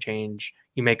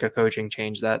you make a coaching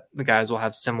change, that the guys will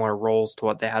have similar roles to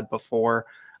what they had before.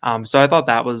 So I thought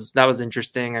that was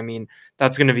interesting. I mean,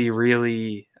 that's going to be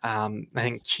really, I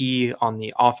think, key on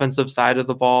the offensive side of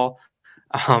the ball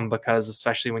because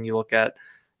especially when you look at,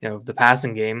 the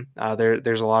passing game,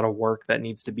 there's a lot of work that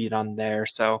needs to be done there.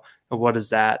 So what is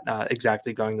that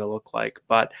exactly going to look like?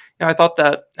 But I thought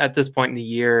that at this point in the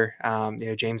year,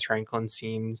 James Franklin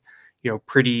seems,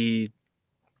 pretty,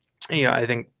 I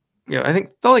think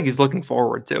felt like he's looking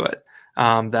forward to it.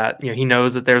 That he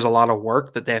knows that there's a lot of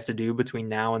work that they have to do between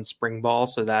now and spring ball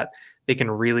so that they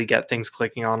can really get things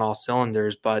clicking on all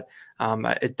cylinders. But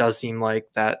it does seem like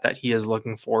that he is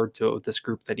looking forward to this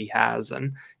group that he has.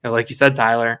 And like you said,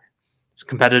 Tyler, it's a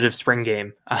competitive spring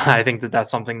game. I think that that's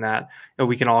something that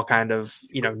we can all kind of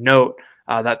note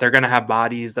that they're going to have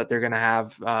bodies, that they're going to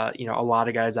have a lot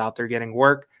of guys out there getting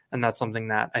work, and that's something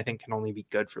that I think can only be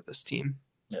good for this team.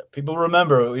 Yeah, people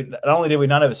remember, not only did we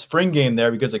not have a spring game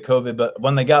there because of COVID, but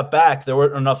when they got back, there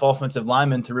weren't enough offensive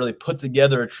linemen to really put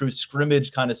together a true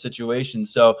scrimmage kind of situation.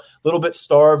 So a little bit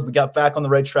starved. We got back on the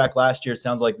right track last year. It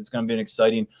sounds like it's going to be an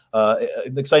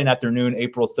exciting afternoon,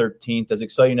 April 13th, as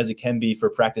exciting as it can be for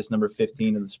practice number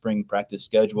 15 of the spring practice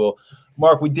schedule.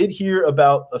 Mark, we did hear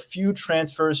about a few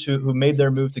transfers who made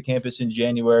their move to campus in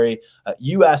January.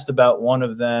 You asked about one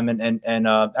of them, and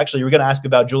actually you were going to ask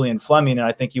about Julian Fleming, and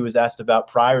I think he was asked about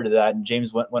prior to that, and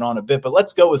James went on a bit. But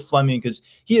let's go with Fleming because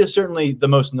he is certainly the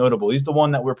most notable. He's the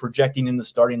one that we're projecting in the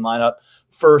starting lineup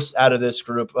first out of this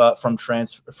group from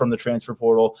the transfer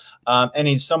portal. And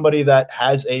he's somebody that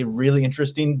has a really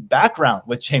interesting background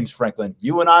with James Franklin.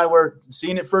 You and I were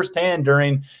seeing it firsthand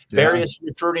during various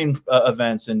recruiting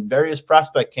events and various various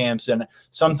prospect camps, and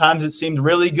sometimes it seemed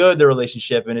really good, the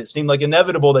relationship, and it seemed like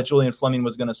inevitable that Julian Fleming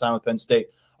was going to sign with Penn State.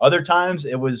 Other times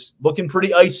it was looking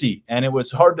pretty icy, and it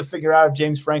was hard to figure out if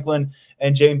James Franklin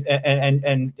and Julian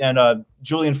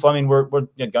Fleming were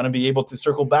going to be able to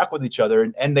circle back with each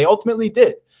other, and they ultimately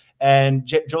did. And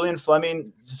Julian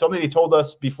Fleming, something he told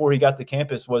us before he got to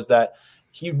campus was that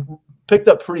he picked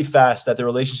up pretty fast that the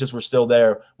relationships were still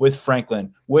there with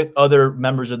Franklin, with other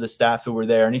members of the staff who were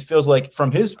there. And he feels like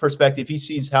from his perspective, he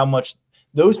sees how much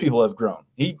those people have grown.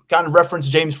 He kind of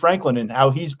referenced James Franklin and how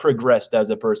he's progressed as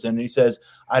a person. And he says,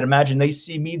 I'd imagine they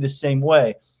see me the same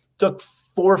way. Took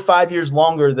 4 or 5 years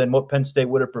longer than what Penn State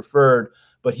would have preferred,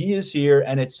 but he is here.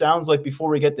 And it sounds like before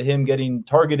we get to him getting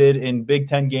targeted in Big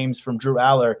Ten games from Drew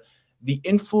Aller, the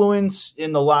influence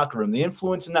in the locker room, the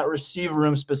influence in that receiver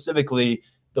room specifically,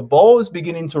 the ball is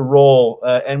beginning to roll,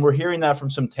 and we're hearing that from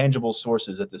some tangible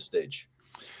sources at this stage.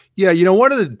 Yeah,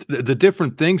 one of the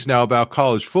different things now about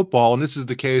college football, and this is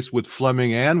the case with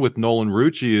Fleming and with Nolan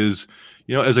Rucci, is,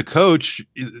 as a coach,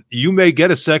 you may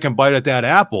get a second bite at that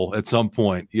apple at some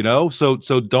point,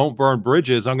 so don't burn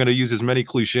bridges. I'm going to use as many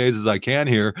cliches as I can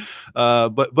here.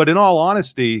 But in all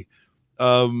honesty,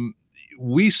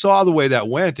 we saw the way that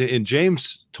went, and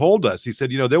James told us, he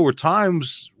said, there were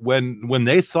times when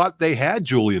they thought they had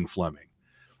Julian Fleming.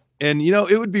 And,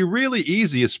 it would be really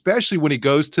easy, especially when he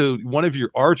goes to one of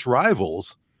your arch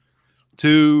rivals,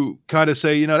 to kind of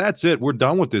say, that's it, we're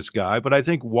done with this guy. But I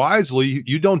think wisely,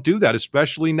 you don't do that,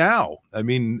 especially now. I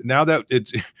mean,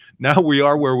 now we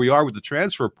are where we are with the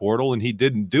transfer portal, and he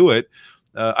didn't do it,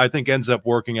 I think ends up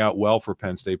working out well for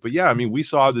Penn State. But yeah, I mean, we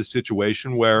saw this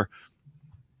situation where,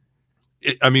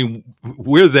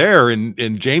 we're there,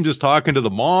 and James is talking to the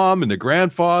mom and the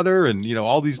grandfather and,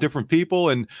 all these different people.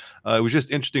 And it was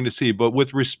just interesting to see. But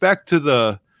with respect to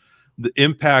the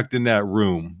impact in that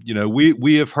room,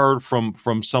 we have heard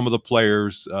from some of the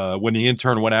players when the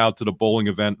intern went out to the bowling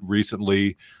event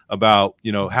recently about,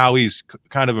 how he's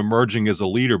kind of emerging as a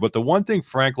leader. But the one thing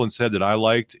Franklin said that I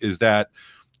liked is that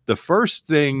the first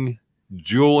thing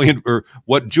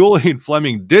what Julian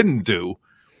Fleming didn't do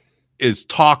is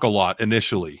talk a lot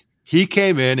initially. He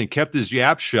came in and kept his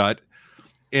yap shut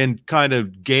and kind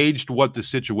of gauged what the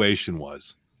situation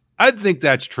was. I think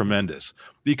that's tremendous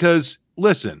because,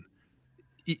 listen,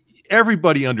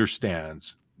 everybody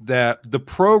understands that the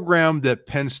program that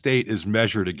Penn State is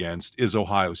measured against is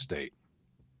Ohio State.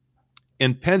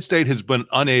 And Penn State has been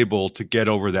unable to get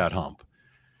over that hump.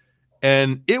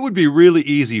 And it would be really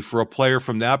easy for a player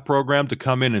from that program to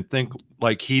come in and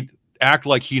act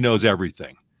like he knows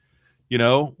everything.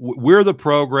 We're the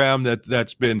program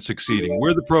that's been succeeding.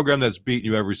 We're the program that's beaten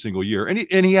you every single year. And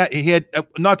he had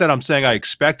not that I'm saying I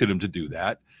expected him to do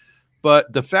that,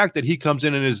 but the fact that he comes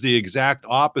in and is the exact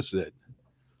opposite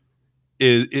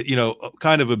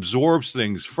kind of absorbs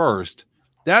things first.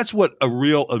 That's what a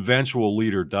real eventual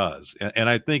leader does. And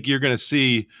I think you're going to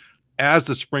see as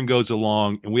the spring goes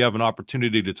along and we have an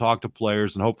opportunity to talk to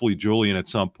players and hopefully Julian at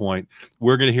some point,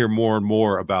 we're going to hear more and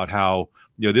more about how,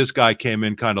 this guy came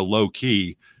in kind of low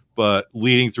key, but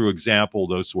leading through example,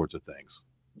 those sorts of things.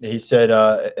 He said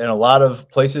in a lot of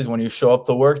places when you show up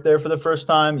to work there for the first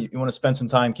time, you want to spend some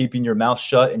time keeping your mouth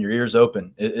shut and your ears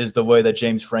open is the way that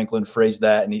James Franklin phrased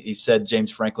that. And he said James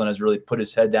Franklin has really put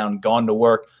his head down, gone to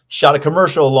work, shot a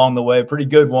commercial along the way, a pretty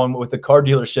good one with the car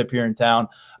dealership here in town.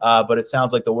 But it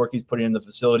sounds like the work he's putting in the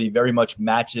facility very much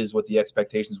matches what the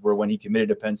expectations were when he committed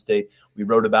to Penn State. We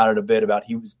wrote about it a bit about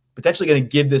he was potentially going to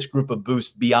give this group a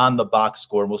boost beyond the box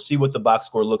score. And we'll see what the box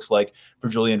score looks like for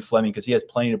Julian Fleming because he has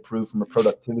plenty to prove from a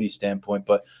productivity standpoint.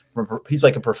 But he's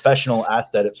like a professional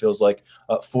asset, it feels like,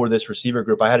 for this receiver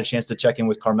group. I had a chance to check in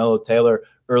with Carmelo Taylor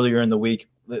earlier in the week,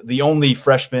 the only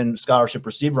freshman scholarship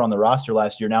receiver on the roster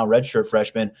last year, now redshirt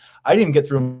freshman. I didn't get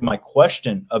through my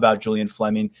question about Julian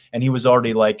Fleming, and he was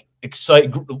already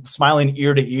excited, smiling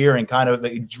ear to ear and kind of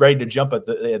ready to jump at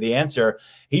the answer.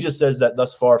 He just says that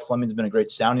thus far, Fleming's been a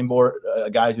great sounding board,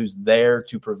 a guy who's there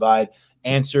to provide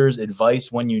answers,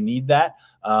 advice when you need that,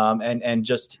 and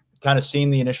just kind of seeing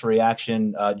the initial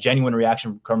reaction, genuine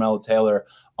reaction from Carmelo Taylor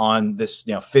on this,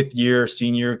 fifth-year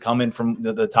senior coming from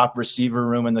the top receiver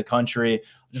room in the country.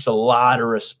 Just a lot of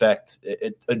respect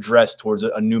addressed towards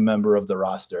a new member of the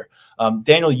roster.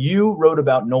 Daniel, you wrote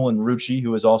about Nolan Rucci,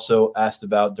 who was also asked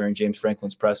about during James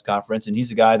Franklin's press conference, and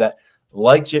he's a guy that,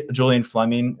 like Julian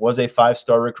Fleming, was a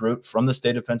 5-star recruit from the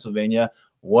state of Pennsylvania,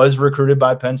 was recruited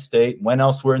by Penn State, went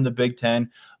elsewhere in the Big Ten.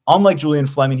 Unlike Julian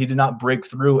Fleming, he did not break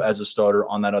through as a starter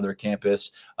on that other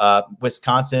campus.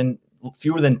 Wisconsin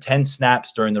fewer than 10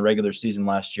 snaps during the regular season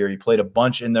last year. He played a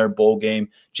bunch in their bowl game.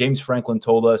 James Franklin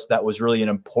told us that was really an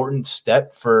important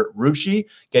step for Rucci,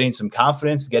 getting some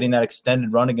confidence, getting that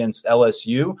extended run against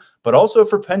LSU, but also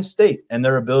for Penn State and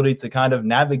their ability to kind of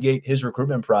navigate his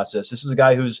recruitment process. This is a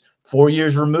guy who's 4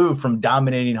 years removed from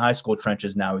dominating high school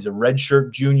trenches now. He's a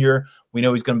redshirt junior. We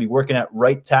know he's going to be working at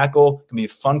right tackle. It can be a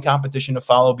fun competition to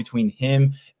follow between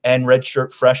him and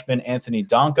redshirt freshman Anthony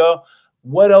Donko.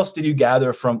 What else did you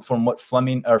gather from what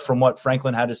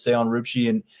Franklin had to say on Rucci?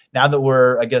 And now that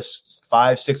we're, I guess,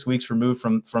 5-6 weeks removed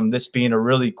from this being a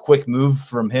really quick move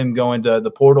from him going to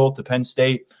the portal to Penn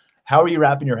State, how are you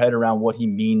wrapping your head around what he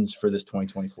means for this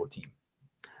 2024 team?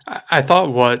 I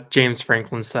thought what James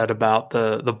Franklin said about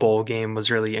the bowl game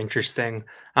was really interesting,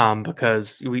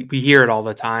 because we hear it all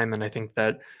the time, and I think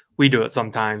that we do it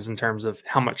sometimes in terms of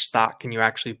how much stock can you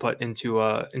actually put into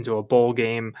a bowl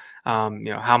game,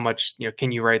 how much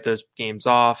can you write those games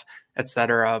off,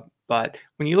 etc. But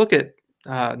when you look at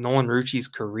Nolan Rucci's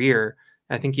career,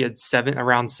 I think he had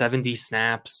around 70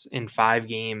 snaps in 5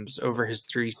 games over his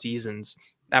 3 seasons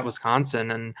at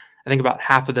Wisconsin, and I think about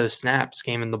half of those snaps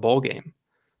came in the bowl game.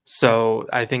 So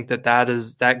I think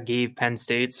that gave Penn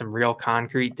State some real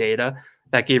concrete data,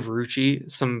 that gave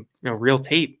Rucci some real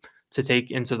tape to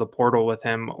take into the portal with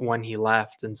him when he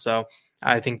left. And so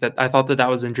I thought that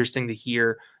was interesting to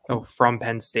hear from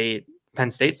Penn State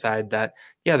side that,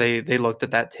 yeah, they looked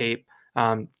at that tape.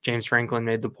 James Franklin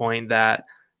made the point that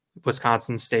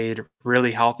Wisconsin stayed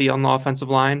really healthy on the offensive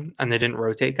line and they didn't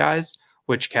rotate guys,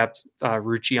 which kept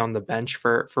Rucci on the bench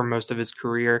for most of his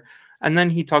career. And then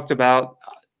he talked about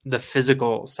the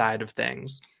physical side of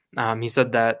things. He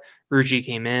said that Rucci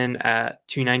came in at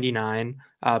 299.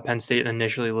 Penn State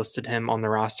initially listed him on the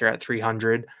roster at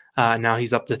 300. Now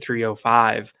he's up to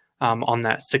 305 on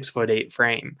that 6'8"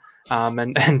 frame.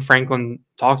 And Franklin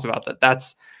talks about that.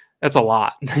 That's a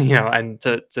lot, and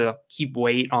to keep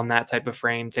weight on that type of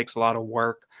frame takes a lot of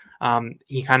work.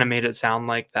 He kind of made it sound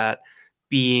like that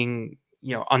being,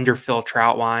 under Phil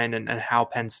Troutwine and how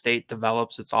Penn State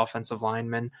develops its offensive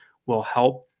linemen will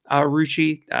help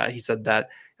Rucci. He said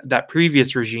that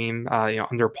previous regime,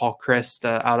 under Paul Christ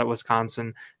out at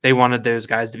Wisconsin, they wanted those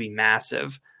guys to be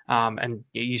massive. And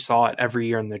you saw it every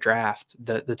year in the draft,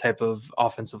 the type of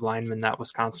offensive lineman that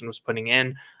Wisconsin was putting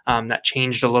in. That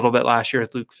changed a little bit last year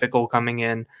with Luke Fickell coming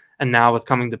in. And now with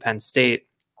coming to Penn State,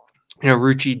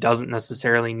 Rucci doesn't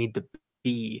necessarily need to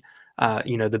be,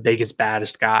 the biggest,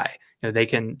 baddest guy. They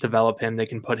can develop him. They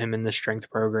can put him in the strength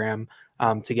program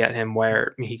to get him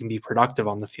where he can be productive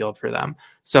on the field for them.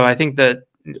 So I think that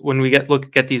when we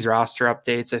get these roster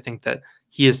updates, I think that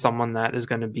he is someone that is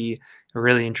going to be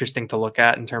really interesting to look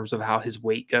at in terms of how his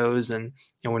weight goes. And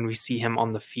when we see him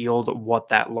on the field, what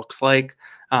that looks like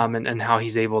and how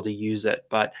he's able to use it.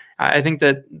 But I think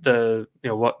that the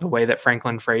way that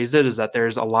Franklin phrased it is that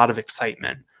there's a lot of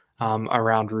excitement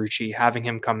around Rucci, having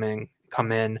him come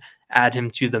in, add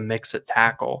him to the mix at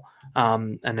tackle.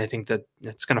 And I think that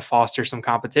it's going to foster some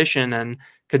competition and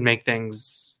could make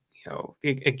things,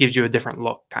 it gives you a different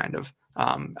look kind of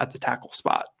at the tackle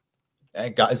spot.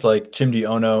 And guys like Chimdi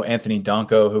Ono, Anthony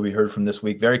Donko, who we heard from this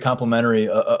week, very complimentary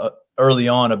early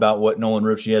on about what Nolan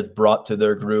Rucci has brought to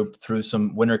their group through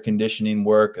some winter conditioning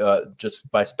work, just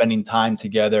by spending time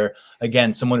together.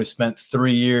 Again, someone who spent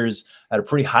 3 years at a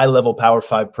pretty high-level Power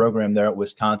 5 program there at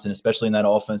Wisconsin, especially in that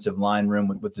offensive line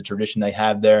room with the tradition they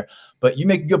have there. But you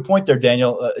make a good point there,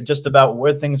 Daniel, just about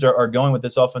where things are going with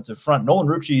this offensive front. Nolan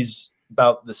Rucci's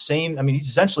about the same. I mean, he's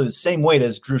essentially the same weight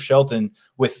as Drew Shelton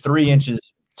with 3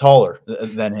 inches taller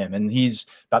than him. And he's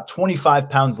about 25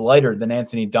 pounds lighter than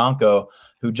Anthony Donko,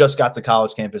 who just got to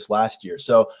college campus last year.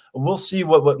 So we'll see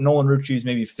what Nolan Rucci's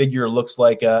maybe figure looks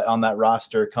like on that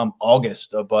roster come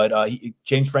August. But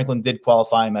James Franklin did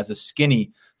qualify him as a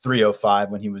skinny 305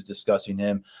 when he was discussing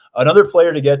him. Another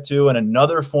player to get to and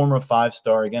another former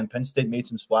 5-star. Again, Penn State made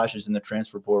some splashes in the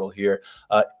transfer portal here.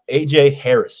 A.J.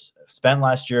 Harris spent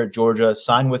last year at Georgia,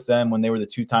 signed with them when they were the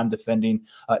 2-time defending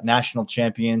national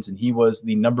champions, and he was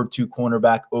the number 2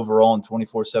 cornerback overall in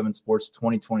 24/7 Sports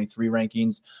 2023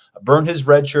 rankings. Burned his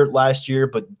red shirt last year,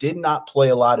 but did not play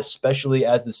a lot, especially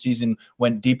as the season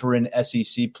went deeper in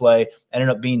SEC play. Ended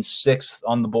up being 6th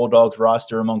on the Bulldogs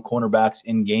roster among cornerbacks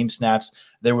in game snaps.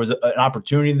 There was an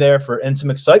opportunity there and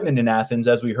some excitement excitement in Athens,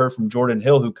 as we heard from Jordan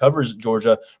Hill, who covers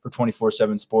Georgia for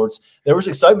 24/7 Sports. There was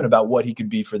excitement about what he could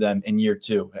be for them in year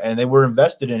 2, and they were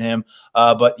invested in him.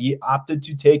 But he opted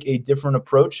to take a different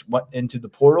approach, went into the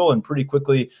portal, and pretty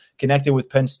quickly connected with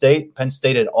Penn State. Penn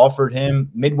State had offered him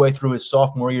midway through his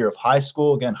sophomore year of high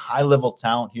school. Again, high-level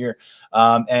talent here.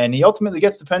 And he ultimately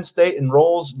gets to Penn State,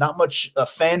 enrolls, not much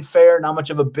fanfare, not much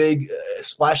of a big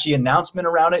splashy announcement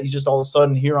around it. He's just all of a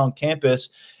sudden here on campus.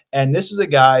 And this is a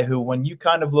guy who, when you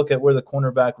kind of look at where the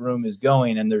cornerback room is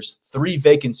going, and there's 3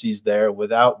 vacancies there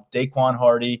without Daquan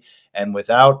Hardy and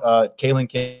without Kalen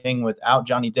King, without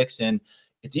Johnny Dixon,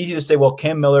 it's easy to say, well,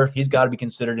 Cam Miller, he's got to be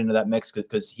considered into that mix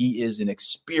because he is an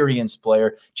experienced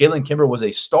player. Jalen Kimber was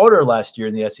a starter last year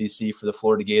in the SEC for the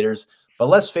Florida Gators. But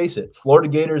let's face it, Florida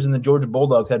Gators and the Georgia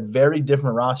Bulldogs had very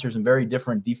different rosters and very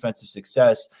different defensive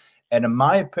success. And in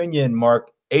my opinion,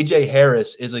 Mark, A.J.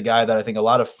 Harris is a guy that I think a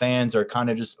lot of fans are kind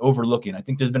of just overlooking. I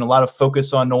think there's been a lot of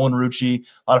focus on Nolan Rucci,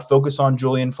 a lot of focus on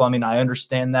Julian Fleming. I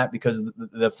understand that because of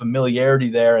the familiarity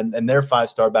there and their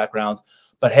 5-star backgrounds.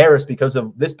 But Harris, because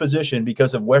of this position,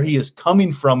 because of where he is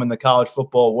coming from in the college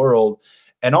football world,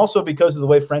 and also because of the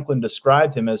way Franklin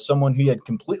described him as someone who he had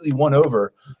completely won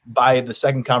over by the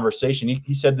second conversation.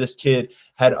 He said this kid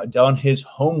had done his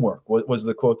homework, was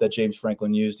the quote that James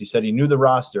Franklin used. He said he knew the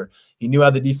roster. He knew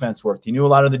how the defense worked. He knew a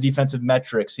lot of the defensive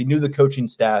metrics. He knew the coaching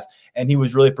staff, and he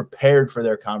was really prepared for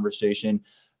their conversation.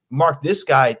 Mark, this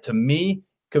guy, to me,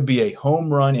 could be a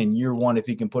home run in year 1 if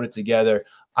he can put it together.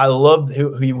 I loved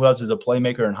who he was as a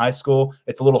playmaker in high school.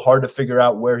 It's a little hard to figure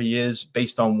out where he is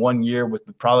based on 1 year with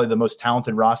probably the most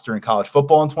talented roster in college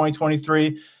football in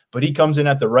 2023. But he comes in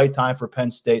at the right time for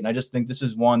Penn State. And I just think this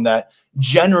is one that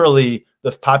generally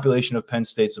the population of Penn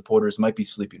State supporters might be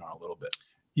sleeping on a little bit.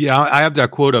 Yeah, I have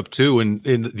that quote up too. And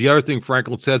the other thing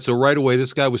Franklin said, so right away,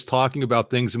 this guy was talking about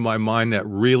things in my mind that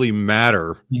really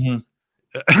matter.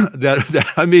 Mm-hmm.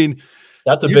 that I mean,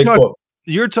 that's a big quote.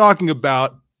 You're talking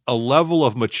about a level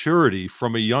of maturity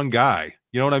from a young guy.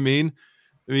 You know what I mean?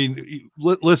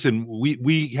 Listen,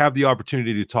 we have the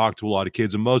opportunity to talk to a lot of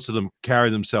kids, and most of them carry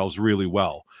themselves really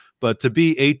well. But to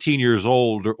be 18 years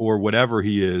old or whatever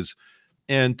he is,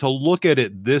 and to look at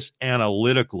it this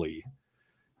analytically,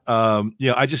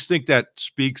 I just think that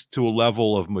speaks to a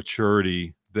level of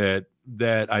maturity that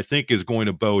I think is going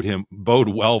to bode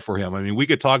well for him. I mean, we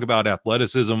could talk about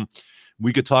athleticism.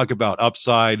 We could talk about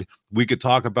upside. We could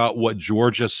talk about what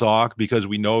Georgia saw, because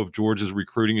we know if Georgia's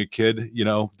recruiting a kid,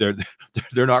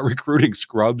 they're not recruiting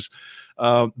scrubs.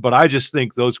 But I just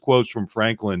think those quotes from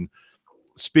Franklin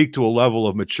speak to a level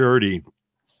of maturity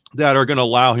that are going to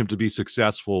allow him to be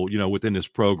successful, within this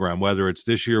program, whether it's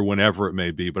this year, whenever it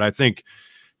may be. But I think,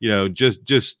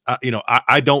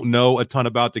 I don't know a ton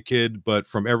about the kid, but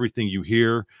from everything you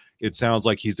hear, it sounds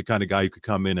like he's the kind of guy who could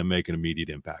come in and make an immediate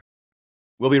impact.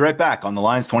 We'll be right back on the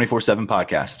Lions 24/7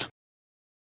 podcast.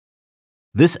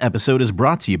 This episode is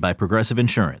brought to you by Progressive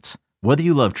Insurance. Whether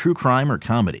you love true crime or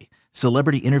comedy,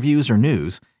 celebrity interviews or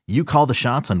news, you call the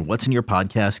shots on what's in your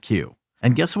podcast queue.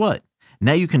 And guess what?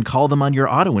 Now you can call them on your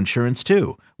auto insurance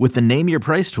too, with the Name Your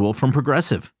Price tool from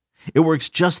Progressive. It works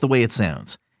just the way it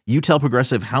sounds. You tell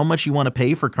Progressive how much you want to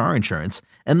pay for car insurance,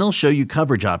 and they'll show you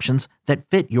coverage options that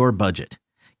fit your budget.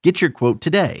 Get your quote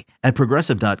today at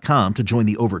Progressive.com to join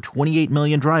the over 28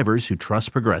 million drivers who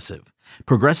trust Progressive.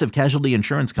 Progressive Casualty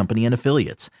Insurance Company and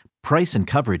Affiliates. Price and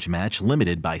coverage match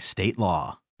limited by state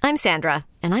law. I'm Sandra,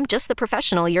 and I'm just the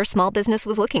professional your small business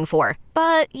was looking for.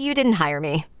 But you didn't hire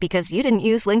me because you didn't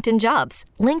use LinkedIn Jobs.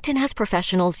 LinkedIn has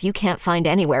professionals you can't find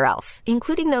anywhere else,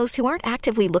 including those who aren't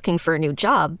actively looking for a new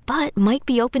job, but might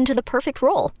be open to the perfect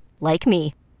role, like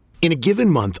me. In a given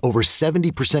month, over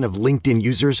 70% of LinkedIn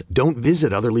users don't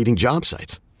visit other leading job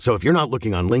sites. So if you're not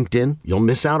looking on LinkedIn, you'll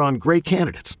miss out on great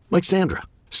candidates like Sandra.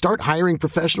 Start hiring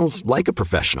professionals like a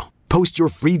professional. Post your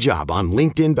free job on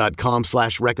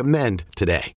linkedin.com/recommend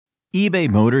today. eBay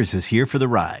Motors is here for the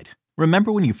ride.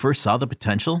 Remember when you first saw the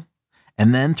potential?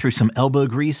 And then through some elbow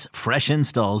grease, fresh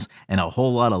installs, and a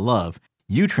whole lot of love,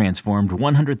 you transformed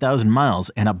 100,000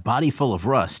 miles and a body full of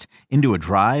rust into a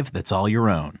drive that's all your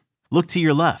own. Look to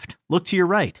your left. Look to your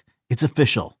right. It's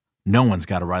official. No one's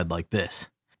got a ride like this.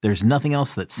 There's nothing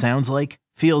else that sounds like,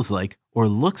 feels like, or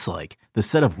looks like the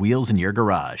set of wheels in your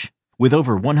garage. With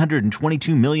over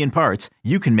 122 million parts,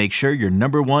 you can make sure your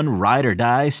number one ride or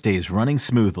die stays running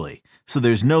smoothly. So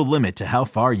there's no limit to how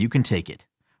far you can take it.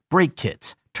 Brake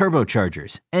kits,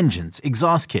 turbochargers, engines,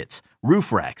 exhaust kits,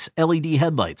 roof racks, LED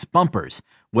headlights, bumpers.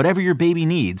 Whatever your baby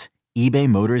needs, eBay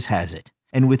Motors has it.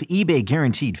 And with eBay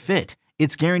Guaranteed Fit,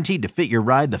 it's guaranteed to fit your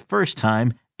ride the first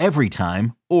time, every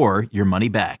time, or your money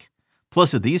back.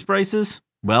 Plus, at these prices,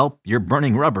 well, you're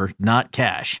burning rubber, not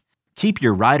cash. Keep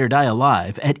your ride or die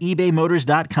alive at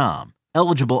ebaymotors.com.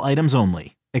 Eligible items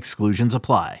only. Exclusions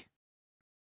apply.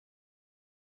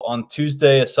 On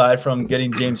Tuesday, aside from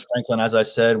getting James Franklin, as I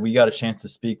said, we got a chance to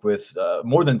speak with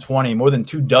more than 24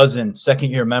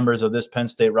 second-year members of this Penn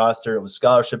State roster. It was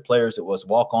scholarship players. It was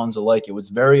walk-ons alike. It was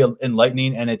very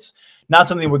enlightening, and it's not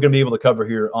something we're going to be able to cover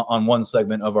here on one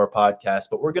segment of our podcast,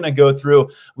 but we're going to go through.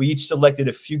 We each selected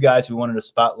a few guys we wanted to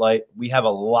spotlight. We have a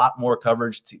lot more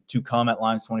coverage to come at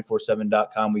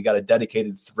Lions247.com. We got a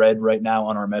dedicated thread right now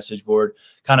on our message board,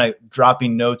 kind of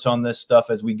dropping notes on this stuff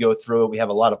as we go through it. We have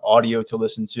a lot of audio to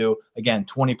listen to. Again,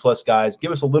 20-plus guys.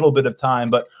 Give us a little bit of time,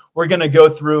 but we're going to go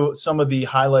through some of the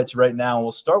highlights right now.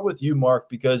 We'll start with you, Mark,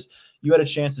 because you had a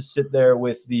chance to sit there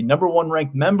with the number 1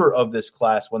 ranked member of this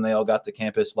class when they all got to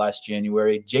campus last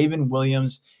January, Javen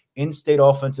Williams, in-state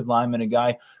offensive lineman, a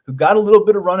guy who got a little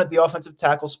bit of run at the offensive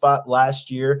tackle spot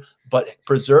last year, but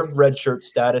preserved redshirt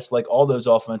status like all those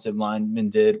offensive linemen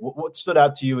did. What stood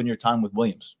out to you in your time with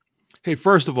Williams? Hey,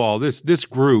 first of all, this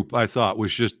group I thought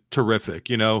was just terrific.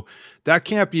 You know, that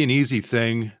can't be an easy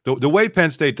thing. The way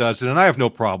Penn State does it, and I have no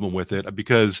problem with it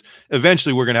because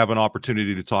eventually we're going to have an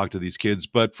opportunity to talk to these kids.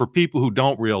 But for people who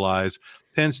don't realize,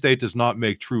 Penn State does not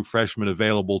make true freshmen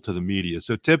available to the media.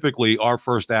 So typically our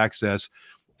first access,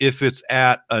 if it's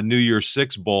at a New Year's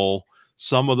Six bowl,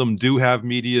 some of them do have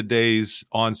media days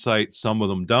on site, some of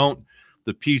them don't.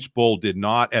 The Peach Bowl did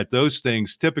not. At those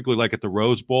things, typically like at the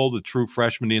Rose Bowl, the true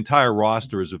freshman, the entire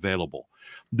roster is available.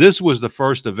 This was the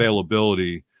first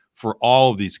availability for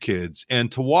all of these kids.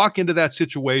 And to walk into that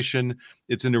situation,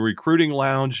 it's in the recruiting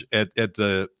lounge at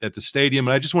the stadium.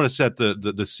 And I just want to set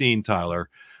the scene, Tyler.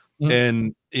 Mm-hmm.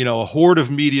 And, you know, a horde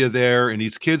of media there, and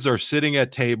these kids are sitting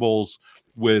at tables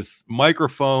with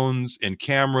microphones and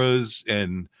cameras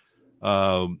and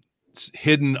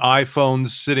hidden iPhones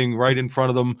sitting right in front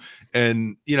of them.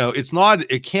 And, you know,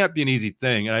 it can't be an easy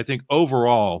thing. And I think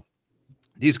overall,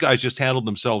 these guys just handled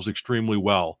themselves extremely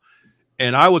well.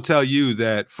 And I will tell you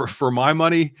that for my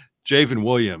money, Javen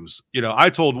Williams, you know, I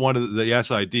told one of the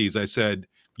SIDs, I said,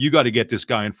 you got to get this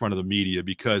guy in front of the media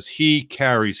because he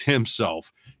carries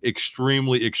himself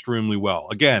extremely, extremely well.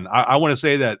 Again, I want to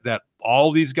say that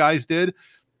all these guys did,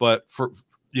 but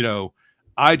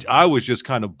I was just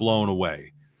kind of blown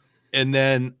away. And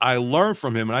then I learned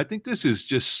from him, and I think this is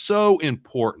just so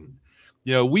important.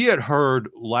 You know, we had heard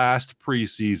last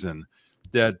preseason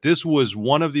that this was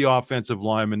one of the offensive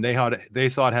linemen they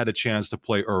thought had a chance to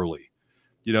play early.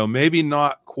 You know, maybe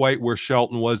not quite where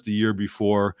Shelton was the year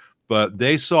before, but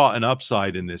they saw an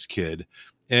upside in this kid.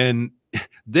 And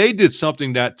they did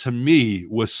something that to me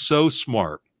was so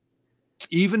smart.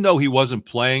 Even though he wasn't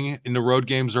playing in the road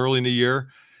games early in the year,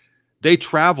 they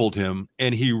traveled him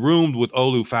and he roomed with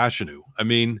Olu Fashanu. I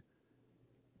mean,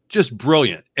 just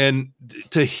brilliant. And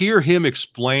to hear him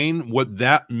explain what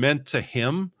that meant to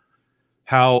him,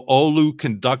 how Olu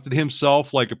conducted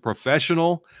himself like a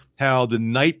professional, how the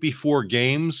night before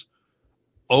games,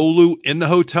 Olu in the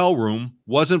hotel room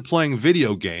wasn't playing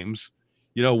video games,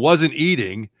 you know, wasn't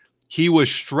eating. He was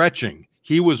stretching.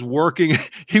 He was working.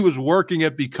 He was working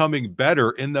at becoming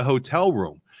better in the hotel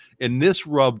room. And this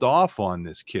rubbed off on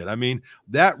this kid. I mean,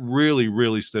 that really,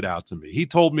 really stood out to me. He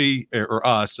told me, or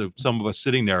us, some of us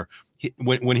sitting there,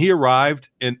 when he arrived,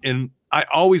 and I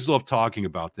always love talking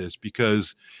about this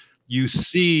because you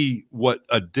see what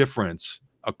a difference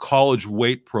a college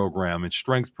weight program and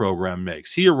strength program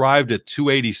makes. He arrived at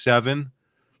 287,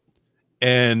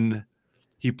 and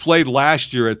he played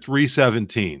last year at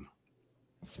 317.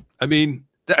 I mean,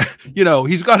 you know,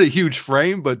 he's got a huge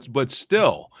frame, but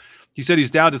still. He said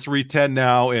he's down to 310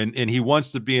 now, and he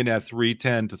wants to be in that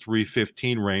 310 to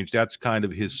 315 range. That's kind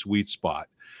of his sweet spot.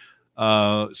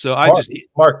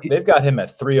 Mark, they've got him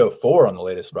at 304 on the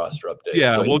latest roster update.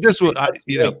 Yeah, so well, this was,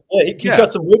 he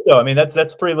got some weight though. I mean,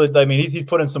 that's pretty. I mean, he's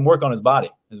putting some work on his body,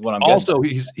 is what I'm getting. Also,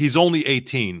 he's only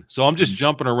 18, so I'm just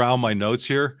jumping around my notes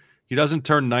here. He doesn't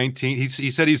turn 19.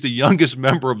 He said he's the youngest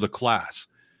member of the class,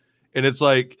 and it's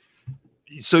like.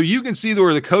 So you can see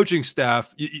where the coaching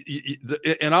staff,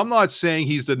 and I'm not saying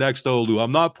he's the next Olu.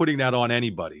 I'm not putting that on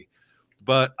anybody.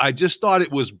 But I just thought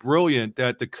it was brilliant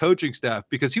that the coaching staff,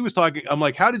 because he was talking, I'm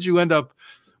like, how did you end up,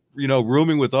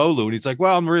 rooming with Olu? And he's like,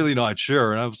 well, I'm really not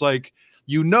sure. And I was like,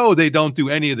 they don't do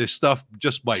any of this stuff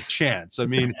just by chance. I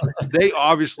mean, they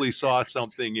obviously saw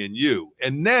something in you.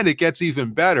 And then it gets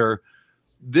even better.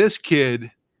 This kid,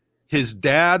 his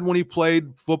dad when he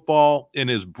played football and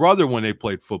his brother when they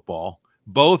played football,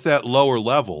 both at lower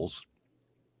levels,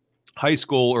 high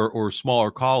school or smaller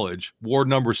college, wore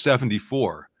number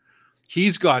 74.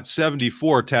 He's got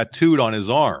 74 tattooed on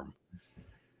his arm.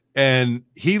 And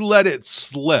he let it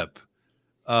slip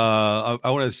I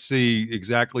want to see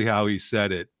exactly how he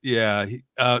said it. Yeah.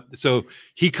 So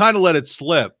he kind of let it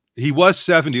slip. He was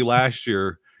 70 last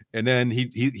year, and then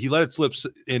he let it slip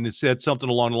and it said something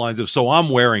along the lines of, so I'm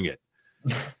wearing it.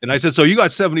 And I said, so you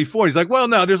got 74. He's like, well,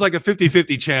 no, there's like a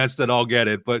 50-50 chance that I'll get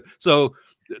it. But so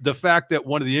the fact that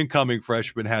one of the incoming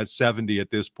freshmen has 70 at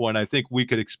this point, I think we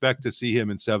could expect to see him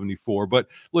in 74. But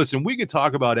listen, we can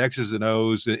talk about X's and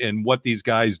O's and what these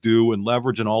guys do and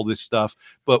leverage and all this stuff.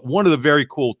 But one of the very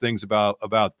cool things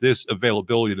about this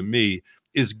availability to me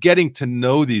is getting to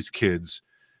know these kids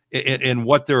and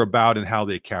what they're about and how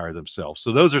they carry themselves.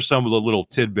 So those are some of the little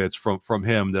tidbits from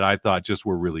him that I thought just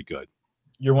were really good.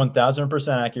 You're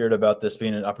 1000% accurate about this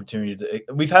being an opportunity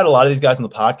we've had a lot of these guys on the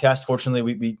podcast. Fortunately,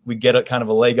 we get a kind of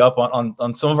a leg up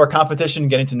on some of our competition,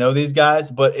 getting to know these guys.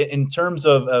 But in terms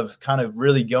of kind of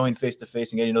really going face to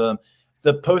face and getting to know them,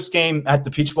 the post game at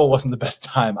the Peach Bowl wasn't the best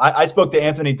time. I spoke to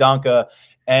Anthony Donka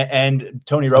and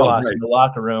Tony Rojas in the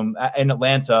locker room in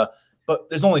Atlanta. But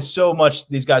there's only so much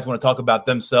these guys want to talk about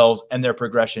themselves and their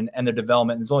progression and their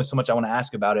development. And there's only so much I want to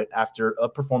ask about it after a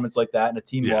performance like that and a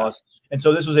team loss. And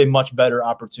so this was a much better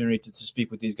opportunity to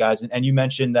speak with these guys. And you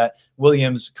mentioned that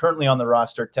Williams, currently on the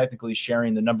roster, technically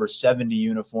sharing the number 70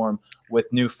 uniform with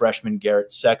new freshman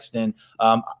Garrett Sexton.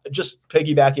 Just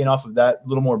piggybacking off of that a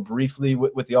little more briefly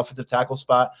with the offensive tackle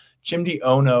spot, Chimdi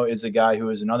Ono is a guy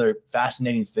who is another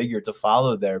fascinating figure to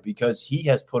follow there because he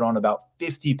has put on about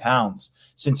 50 pounds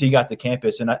since he got to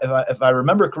campus. And if I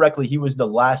remember correctly, he was the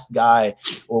last guy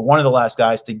or one of the last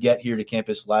guys to get here to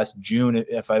campus last June,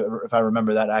 if I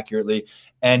remember that accurately.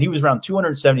 And he was around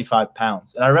 275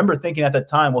 pounds. And I remember thinking at that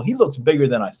time, well, he looks bigger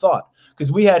than I thought,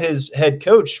 because we had his head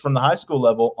coach from the high school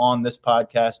level on this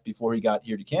podcast before he got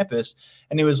here to campus.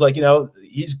 And he was like,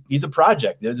 he's a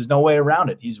project. There's no way around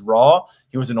it. He's raw.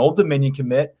 He was an Old Dominion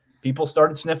commit. People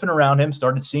started sniffing around him,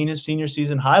 started seeing his senior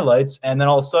season highlights, and then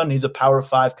all of a sudden he's a Power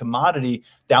 5 commodity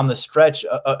down the stretch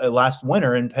last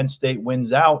winter, and Penn State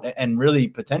wins out and really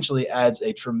potentially adds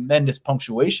a tremendous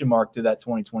punctuation mark to that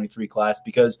 2023 class,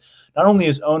 because not only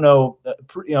is Ono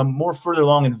more further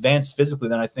along advanced physically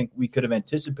than I think we could have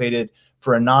anticipated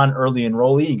for a non-early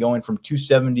enrollee, going from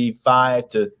 275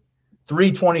 to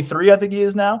 323, I think he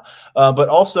is now. But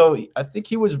also, I think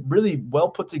he was really well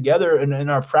put together in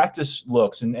our practice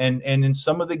looks and in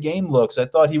some of the game looks. I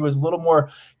thought he was a little more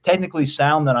technically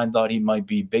sound than I thought he might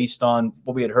be, based on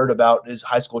what we had heard about his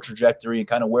high school trajectory and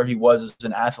kind of where he was as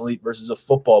an athlete versus a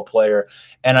football player.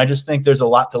 And I just think there's a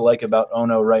lot to like about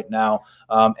Ono right now,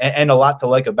 and a lot to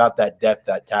like about that depth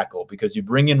at tackle, because you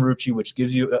bring in Rucci, which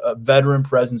gives you a veteran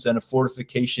presence and a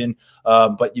fortification.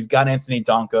 But you've got Anthony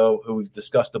Donko, who we've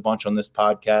discussed a bunch on this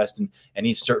podcast, and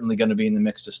he's certainly going to be in the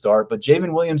mix to start. But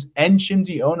Javen Williams and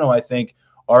Chimdi Ono, I think,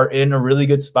 are in a really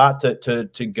good spot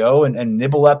to go and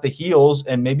nibble at the heels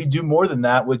and maybe do more than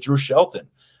that with Drew Shelton.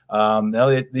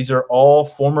 These are all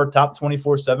former top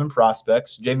 24/7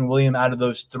 prospects. Javen Williams, out of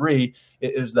those three,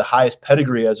 is the highest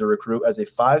pedigree as a recruit, as a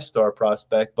 5-star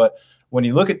prospect. But when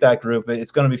you look at that group,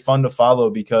 it's going to be fun to follow,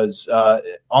 because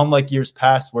unlike years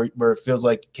past where it feels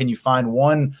like, can you find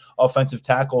one offensive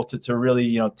tackle to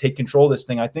really take control of this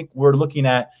thing? I think we're looking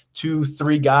at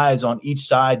 2-3 guys on each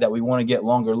side that we want to get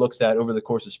longer looks at over the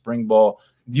course of spring ball,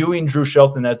 viewing Drew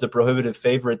Shelton as the prohibitive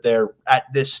favorite there at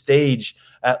this stage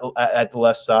at the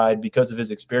left side because of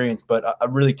his experience. But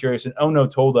I'm really curious. And Ono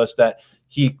told us that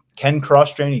he can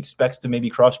cross-train. He expects to maybe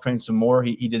cross-train some more.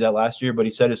 He did that last year, but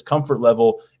he said his comfort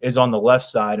level is on the left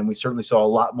side, and we certainly saw a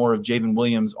lot more of Javen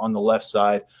Williams on the left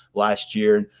side last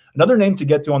year. And another name to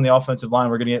get to on the offensive line,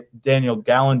 we're going to get Daniel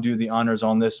Gallen do the honors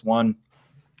on this one.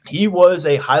 He was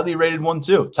a highly rated one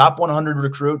too, top 100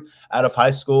 recruit out of high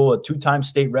school, a 2-time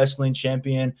state wrestling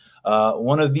champion,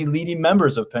 one of the leading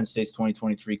members of Penn State's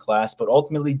 2023 class, but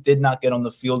ultimately did not get on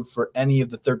the field for any of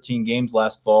the 13 games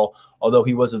last fall, although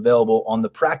he was available on the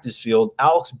practice field.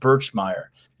 Alex Birchmeyer.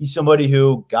 He's somebody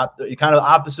who got the kind of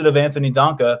opposite of Anthony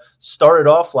Donka, started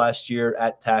off last year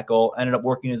at tackle, ended up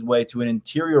working his way to an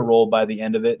interior role by the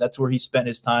end of it. That's where he spent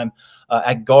his time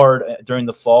at guard during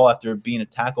the fall after being a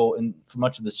tackle for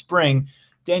much of the spring.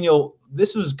 Daniel,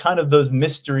 this was kind of those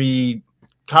mystery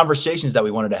conversations that we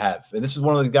wanted to have. And this is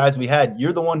one of the guys we had.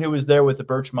 You're the one who was there with the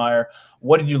Birchmeyer.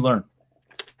 What did you learn?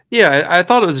 Yeah, I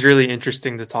thought it was really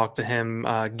interesting to talk to him,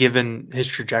 given his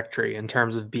trajectory in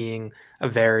terms of being a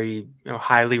very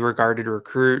highly regarded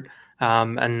recruit,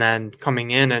 and then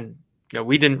coming in and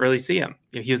we didn't really see him.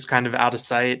 He was kind of out of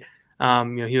sight.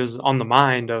 He was on the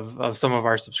mind of some of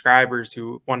our subscribers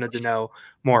who wanted to know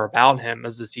more about him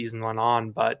as the season went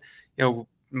on. But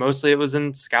mostly it was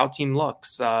in scout team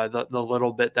looks, the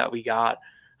little bit that we got.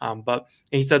 But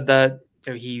he said that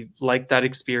he liked that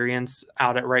experience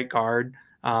out at right guard.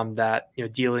 that,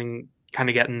 getting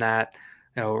that,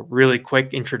 really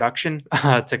quick introduction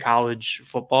to college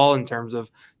football in terms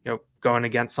of, going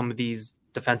against some of these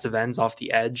defensive ends off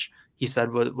the edge, he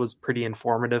said was pretty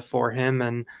informative for him.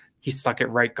 And he stuck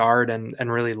at right guard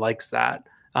and really likes that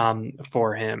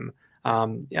for him.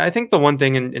 I think the one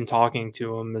thing in talking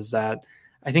to him is that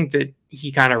I think that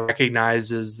he kind of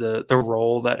recognizes the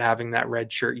role that having that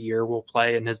redshirt year will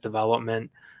play in his development.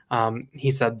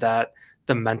 He said that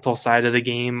the mental side of the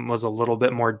game was a little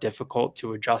bit more difficult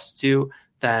to adjust to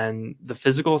than the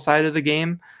physical side of the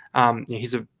game.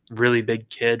 He's a really big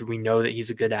kid. We know that he's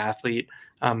a good athlete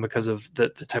because of the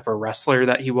type of wrestler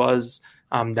that he was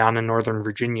down in Northern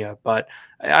Virginia. But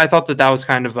I thought that was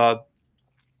kind of it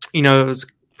was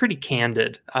pretty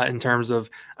candid in terms of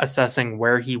assessing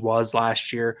where he was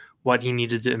last year, what he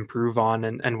needed to improve on,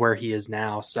 and where he is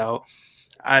now. So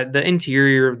the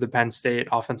interior of the Penn State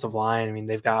offensive line, I mean,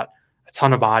 they've got a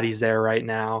ton of bodies there right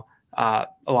now. A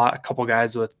couple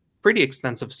guys with pretty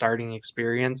extensive starting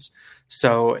experience.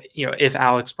 So, if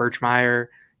Alex Birchmeier,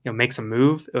 makes a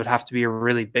move, it would have to be a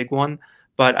really big one.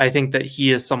 But I think that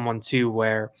he is someone too,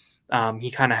 where he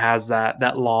kind of has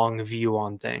that long view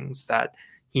on things, that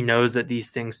he knows that these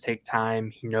things take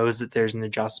time. He knows that there's an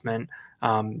adjustment.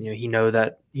 He knows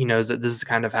that this is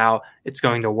kind of how it's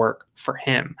going to work for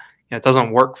him. It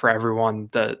doesn't work for everyone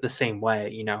the same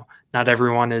way. Not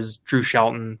everyone is Drew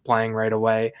Shelton playing right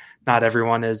away. Not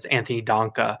everyone is Anthony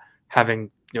Donka having,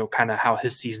 kind of how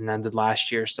his season ended last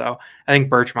year. So I think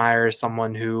Birchmeier is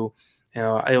someone who,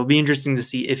 it'll be interesting to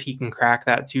see if he can crack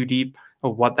that too deep,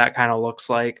 or what that kind of looks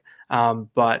like.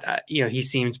 But he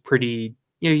seemed pretty,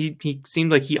 he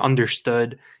seemed like he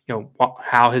understood,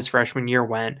 how his freshman year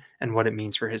went and what it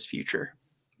means for his future.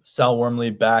 Sal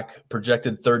Wormley back,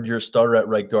 projected third-year starter at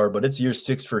right guard, but it's year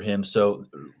 6 for him. So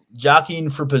jockeying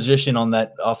for position on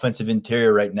that offensive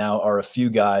interior right now are a few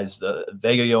guys,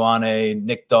 Vega Ioane,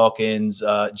 Nick Dawkins,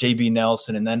 JB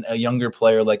Nelson, and then a younger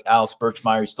player like Alex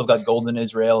Birchmeier. You still got Golden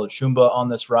Israel Shumba on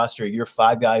this roster, a year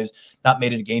 5 guy who's not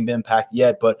made a game impact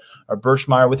yet, but our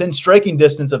Birchmeier within striking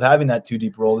distance of having that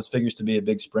 2-deep role. This figures to be a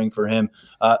big spring for him.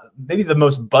 Maybe the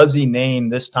most buzzy name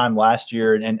this time last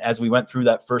year, and as we went through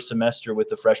that first semester with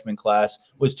the freshman class,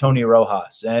 was Tony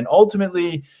Rojas. And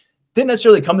ultimately didn't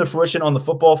necessarily come to fruition on the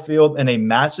football field in a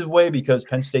massive way because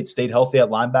Penn State stayed healthy at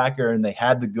linebacker and they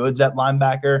had the goods at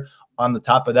linebacker on the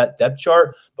top of that depth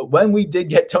chart. But when we did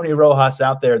get Tony Rojas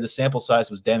out there, the sample size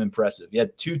was damn impressive. He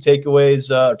had 2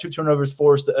 takeaways, 2 turnovers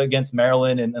forced against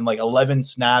Maryland and like 11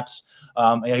 snaps.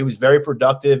 He was very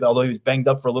productive, although he was banged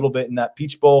up for a little bit in that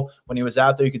Peach Bowl. When he was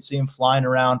out there, you could see him flying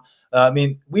around.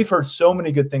 We've heard so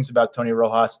many good things about Tony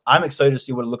Rojas. I'm excited to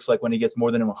see what it looks like when he gets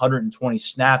more than 120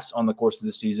 snaps on the course of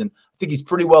the season. I think he's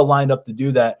pretty well lined up to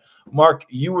do that. Mark,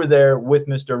 you were there with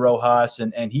Mr. Rojas,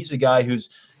 and he's a guy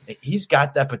he's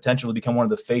got that potential to become one of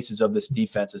the faces of this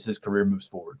defense as his career moves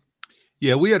forward.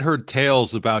 Yeah, we had heard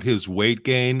tales about his weight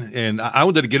gain, and I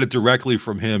wanted to get it directly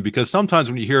from him because sometimes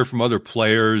when you hear from other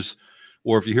players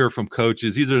or if you hear from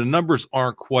coaches, either the numbers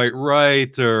aren't quite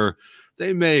right or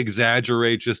they may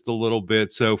exaggerate just a little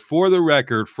bit. So for the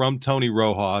record, from Tony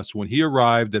Rojas, when he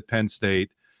arrived at Penn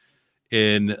State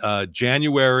in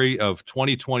January of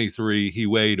 2023, he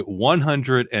weighed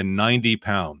 190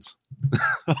 pounds.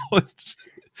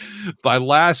 By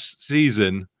last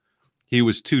season, he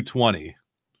was 220.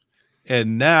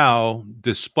 And now,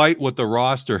 despite what the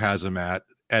roster has him at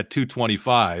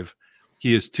 225,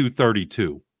 he is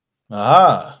 232.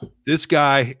 This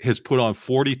guy has put on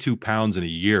 42 pounds in a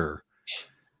year.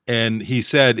 And he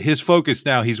said his focus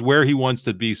now, he's where he wants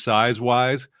to be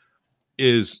size-wise,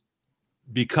 is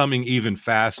becoming even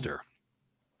faster.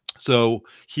 So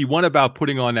he went about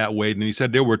putting on that weight, and he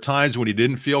said there were times when he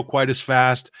didn't feel quite as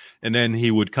fast, and then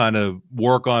he would kind of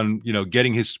work on,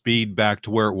 getting his speed back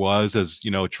to where it was as,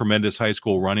 a tremendous high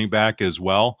school running back as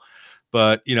well.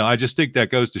 But, I just think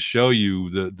that goes to show you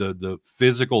the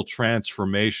physical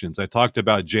transformations. I talked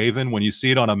about Javen. When you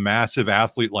see it on a massive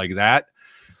athlete like that,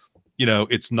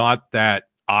 it's not that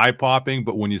eye-popping,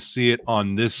 but when you see it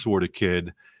on this sort of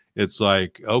kid, it's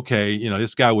like, okay,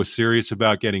 this guy was serious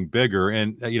about getting bigger.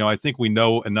 And, I think we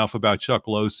know enough about Chuck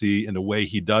Losey and the way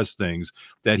he does things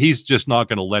that he's just not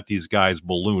going to let these guys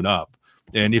balloon up.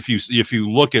 And if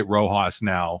you look at Rojas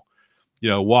now,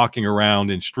 walking around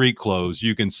in street clothes,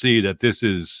 you can see that this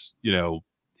is,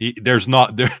 there is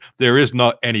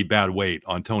not any bad weight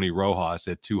on Tony Rojas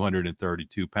at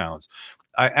 232 pounds.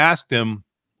 I asked him,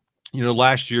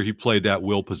 last year he played that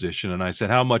will position, and I said,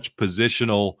 how much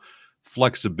positional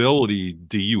flexibility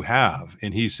do you have?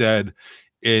 And he said,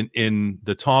 in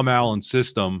the Tom Allen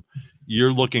system,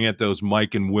 you're looking at those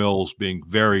Mike and Wills being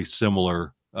very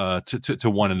similar to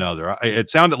one another. It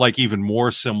sounded like even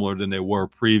more similar than they were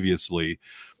previously,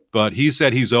 but he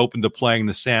said he's open to playing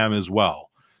the Sam as well.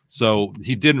 So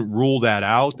he didn't rule that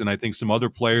out, and I think some other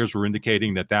players were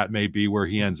indicating that that may be where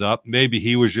he ends up. Maybe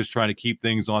he was just trying to keep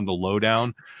things on the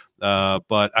lowdown,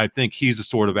 but I think he's the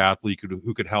sort of athlete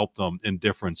who could help them in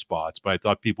different spots. But I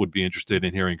thought people would be interested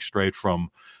in hearing straight from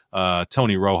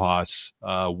Tony Rojas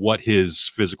what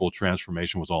his physical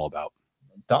transformation was all about.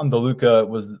 Dom DeLuca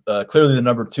was clearly the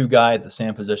number 2 guy at the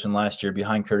Sam position last year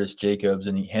behind Curtis Jacobs,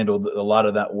 and he handled a lot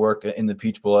of that work in the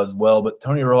Peach Bowl as well. But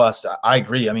Tony Rojas, I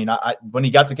agree. I mean, when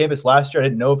he got to campus last year, I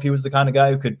didn't know if he was the kind of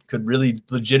guy who could really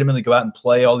legitimately go out and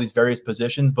play all these various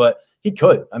positions, but he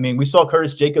could. I mean, we saw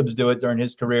Curtis Jacobs do it during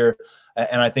his career,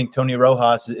 and I think Tony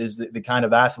Rojas is the kind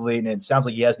of athlete, and it sounds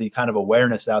like he has the kind of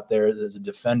awareness out there as a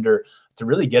defender to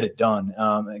really get it done.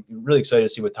 I'm really excited to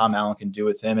see what Tom Allen can do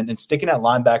with him. And sticking at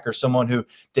linebacker, someone who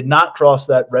did not cross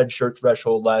that red shirt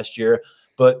threshold last year,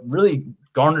 but really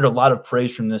garnered a lot of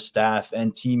praise from this staff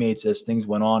and teammates as things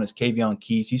went on, is Kavion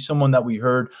Keys. He's someone that we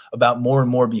heard about more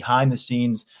and more behind the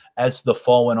scenes as the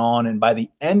fall went on. And by the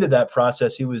end of that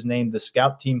process, he was named the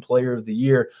Scout Team Player of the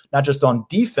Year, not just on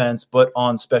defense, but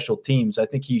on special teams. I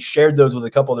think he shared those with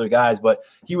a couple other guys, but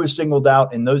he was singled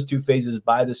out in those 2 phases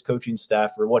by this coaching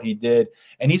staff for what he did.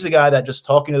 And he's a guy that, just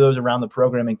talking to those around the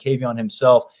program and Kavion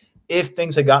himself, if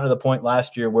things had gotten to the point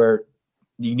last year where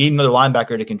you need another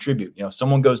linebacker to contribute,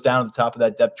 someone goes down at the top of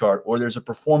that depth chart, or there's a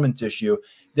performance issue,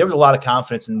 there was a lot of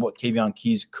confidence in what Kavion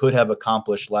Keys could have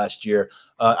accomplished last year.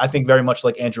 I think very much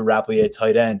like Andrew Rapley at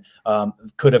tight end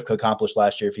could have accomplished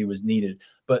last year if he was needed.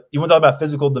 But you want to talk about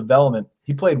physical development.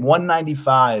 He played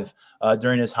 195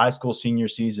 during his high school senior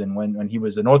season when he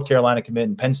was a North Carolina commit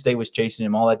and Penn State was chasing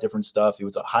him, all that different stuff. He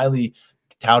was a highly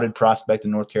touted prospect in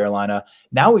North Carolina.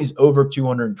 Now he's over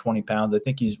 220 pounds. I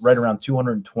think he's right around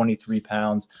 223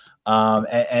 pounds.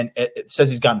 And it says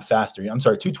he's gotten faster. I'm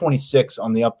sorry, 226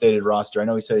 on the updated roster. I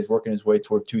know he said he's working his way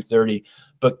toward 230.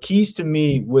 But Keys to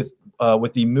me with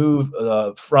the move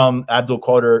from Abdul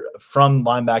Carter from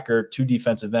linebacker to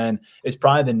defensive end is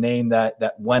probably the name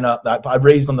that went up, that I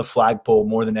raised on the flagpole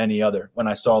more than any other when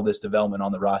I saw this development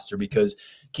on the roster, because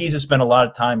Keys has spent a lot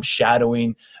of time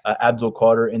shadowing Abdul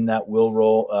Carter in that will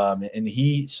role, and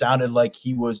he sounded like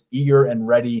he was eager and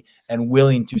ready and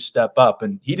willing to step up.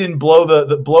 And he didn't blow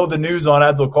the news on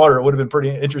Abdul Carter. It would have been pretty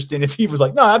interesting if he was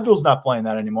like, no, Abdul's not playing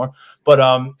that anymore.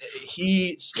 But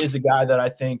he is a guy that I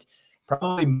think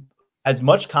probably as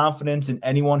much confidence in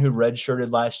anyone who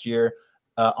redshirted last year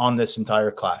on this entire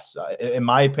class, in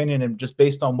my opinion, and just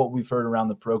based on what we've heard around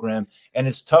the program. And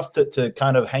it's tough to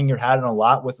kind of hang your hat on a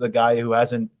lot with a guy who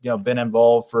hasn't been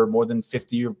involved for more than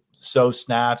 50 or so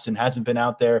snaps and hasn't been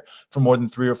out there for more than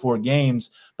 3 or 4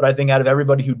 games. But I think out of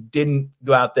everybody who didn't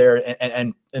go out there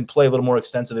and play a little more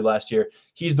extensively last year,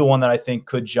 he's the one that I think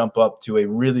could jump up to a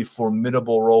really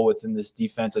formidable role within this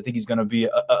defense. I think he's going to be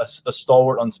a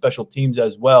stalwart on special teams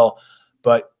as well.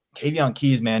 But Kavion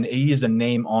Keys, man, he is a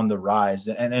name on the rise.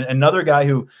 And another guy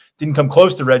who didn't come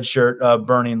close to redshirt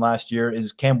burning last year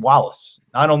is Cam Wallace.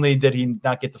 Not only did he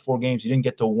not get to 4 games, he didn't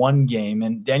get to 1 game.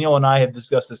 And Daniel and I have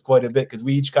discussed this quite a bit because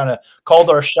we each kind of called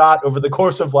our shot over the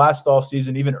course of last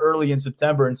offseason, even early in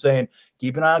September, and saying,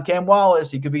 keep an eye on Cam Wallace.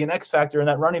 He could be an X factor in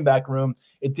that running back room.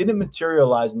 It didn't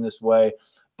materialize in this way.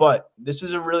 But this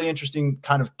is a really interesting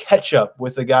kind of catch up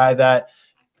with a guy that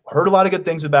heard a lot of good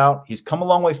things about. He's come a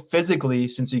long way physically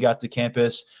since he got to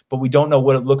campus, but we don't know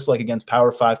what it looks like against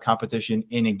Power 5 competition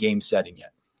in a game setting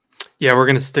yet. Yeah, we're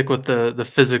going to stick with the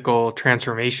physical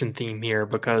transformation theme here,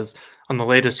 because on the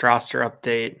latest roster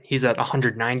update, he's at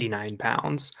 199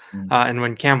 pounds. And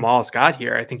when Cam Wallace got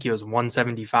here, I think he was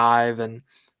 175. And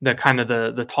the kind of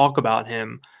the talk about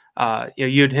him,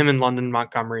 you had him and London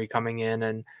Montgomery coming in.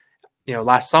 And,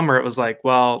 last summer it was like,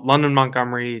 well, London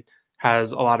Montgomery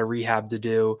has a lot of rehab to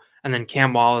do, and then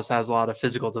Cam Wallace has a lot of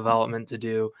physical development to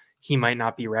do. He might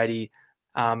not be ready.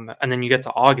 And then you get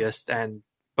to August, and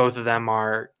both of them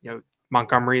are,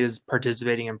 Montgomery is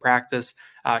participating in practice.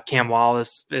 Cam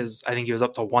Wallace I think he was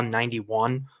up to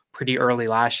 191 pretty early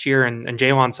last year. And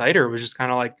Jalen Sider was just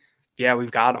kind of like, yeah,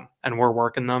 we've got them and we're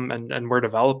working them and we're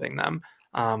developing them,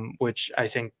 which I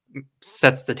think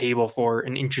sets the table for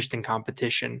an interesting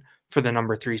competition for the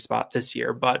number 3 spot this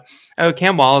year. But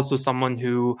Cam Wallace was someone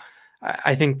who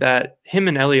I think that him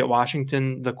and Elliott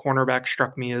Washington, the cornerback,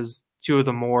 struck me as 2 of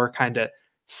the more kind of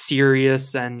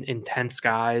serious and intense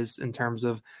guys in terms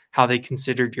of how they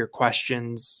considered your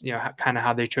questions, kind of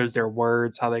how they chose their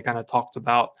words, how they kind of talked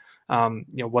about,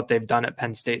 what they've done at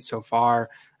Penn State so far.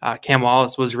 Cam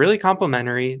Wallace was really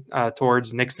complimentary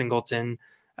towards Nick Singleton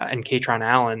and Katron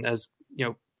Allen as,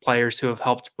 players who have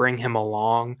helped bring him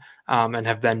along and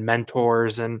have been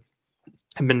mentors and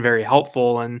have been very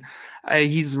helpful. And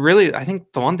he's really, I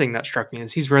think the one thing that struck me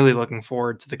is he's really looking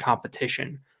forward to the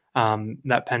competition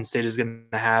that Penn State is going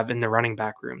to have in the running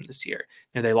back room this year.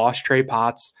 They lost Trey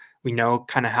Potts. We know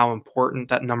kind of how important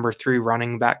that number 3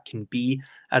 running back can be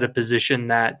at a position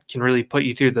that can really put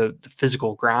you through the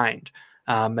physical grind.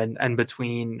 And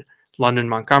between London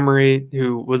Montgomery,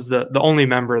 who was the only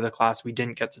member of the class we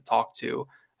didn't get to talk to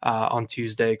on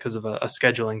Tuesday because of a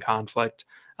scheduling conflict,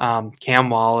 Cam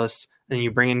Wallace, then you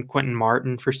bring in Quentin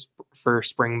Martin for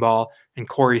spring ball, and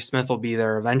Corey Smith will be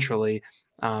there eventually.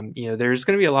 There's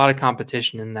going to be a lot of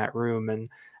competition in that room. And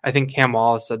I think Cam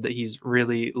Wallace said that he's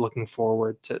really looking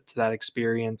forward to that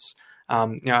experience.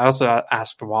 I also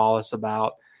asked Wallace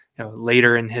about,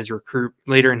 later in his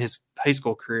high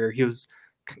school career, he was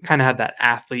kind of had that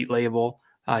athlete label.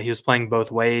 He was playing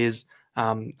both ways.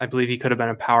 I believe he could have been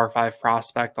a Power 5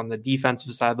 prospect on the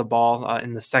defensive side of the ball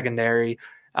in the secondary.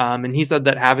 And he said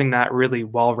that having that really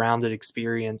well-rounded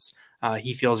experience,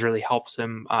 he feels really helps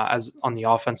him as on the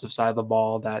offensive side of the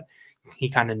ball, that he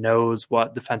kind of knows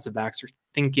what defensive backs are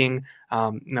thinking.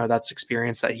 That's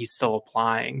experience that he's still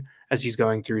applying as he's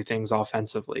going through things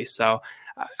offensively. So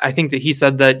I think that he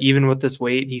said that even with this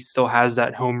weight, he still has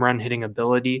that home run hitting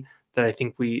ability that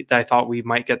I thought we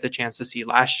might get the chance to see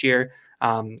last year.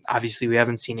 Obviously we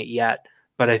haven't seen it yet,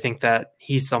 but I think that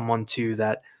he's someone too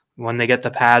that when they get the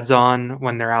pads on,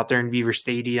 when they're out there in Beaver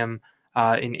Stadium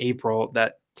in April,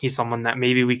 that he's someone that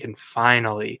maybe we can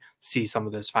finally see some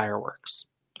of those fireworks.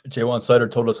 Jaywan Sider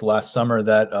told us last summer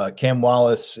that Cam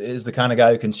Wallace is the kind of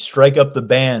guy who can strike up the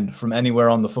band from anywhere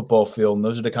on the football field. And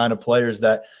those are the kind of players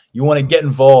that you want to get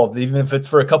involved, even if it's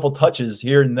for a couple touches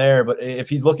here and there. But if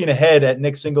he's looking ahead at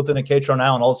Nick Singleton and Katron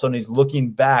Allen, all of a sudden he's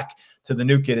looking back to the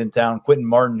new kid in town, Quentin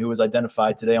Martin, who was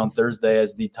identified today on Thursday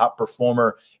as the top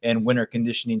performer in winter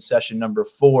conditioning session number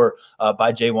 4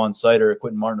 by Jaywan Sider.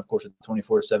 Quentin Martin, of course, a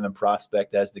 24/7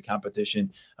 prospect as the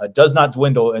competition does not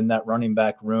dwindle in that running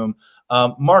back room.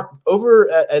 Mark, over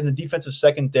in the defensive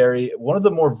secondary, one of the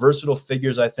more versatile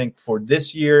figures, I think, for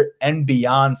this year and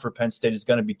beyond for Penn State is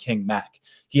going to be King Mack.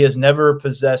 He has never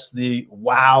possessed the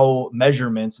wow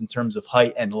measurements in terms of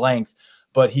height and length,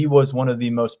 but he was one of the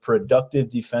most productive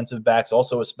defensive backs,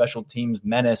 also a special teams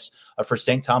menace for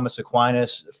St. Thomas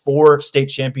Aquinas, 4 state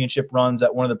championship runs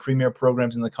at one of the premier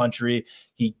programs in the country.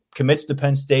 He commits to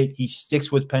Penn State. He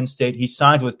sticks with Penn State. He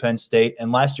signs with Penn State.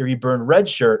 And last year he burned red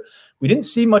shirt. We didn't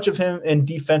see much of him in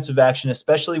defensive action,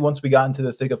 especially once we got into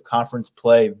the thick of conference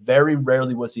play. Very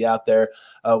rarely was he out there.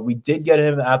 We did get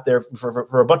him out there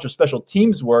for a bunch of special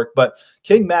teams work, but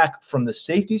King Mack from the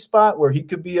safety spot where he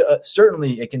could be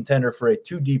certainly a contender for a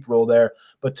 2-deep role there.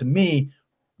 But to me,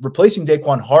 replacing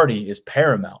Daquan Hardy is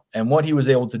paramount, and what he was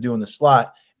able to do in the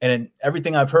slot. And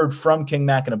everything I've heard from King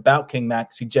Mack and about King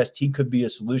Mack suggests he could be a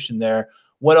solution there.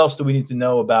 What else do we need to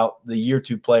know about the year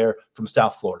 2 player from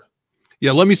South Florida?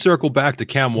 Yeah, let me circle back to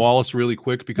Cam Wallace really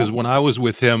quick, because when I was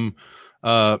with him,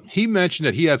 he mentioned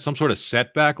that he had some sort of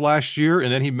setback last year,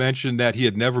 and then he mentioned that he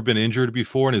had never been injured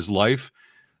before in his life.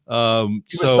 He was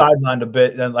sidelined a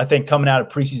bit, I think, coming out of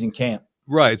preseason camp.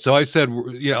 Right. So I said,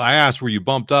 I asked, were you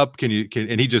bumped up? And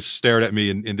he just stared at me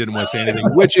and didn't want to say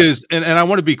anything, which is, and I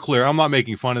want to be clear, I'm not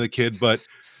making fun of the kid, but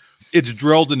it's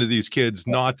drilled into these kids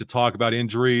not to talk about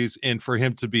injuries and for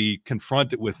him to be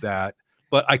confronted with that.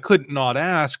 But I couldn't not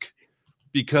ask,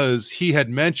 because he had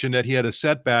mentioned that he had a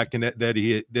setback and that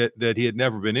he had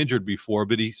never been injured before.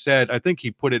 But he said, I think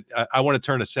he put it, I want to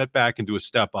turn a setback into a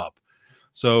step up.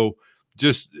 So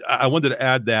I wanted to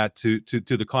add that to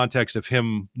the context of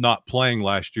him not playing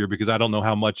last year, because I don't know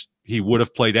how much he would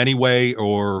have played anyway,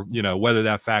 or, whether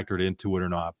that factored into it or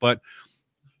not. But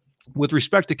with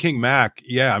respect to King Mack,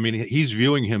 yeah, I mean, he's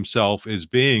viewing himself as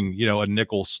being, a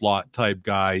nickel slot type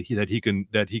guy that he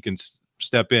can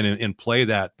step in and play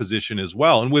that position as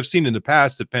well. And we've seen in the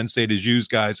past that Penn State has used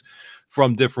guys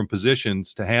from different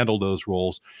positions to handle those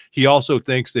roles. He also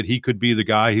thinks that he could be the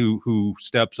guy who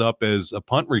steps up as a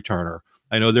punt returner.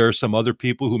 I know there are some other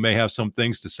people who may have some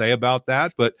things to say about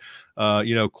that, but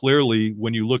clearly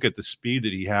when you look at the speed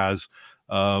that he has,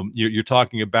 you're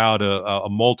talking about a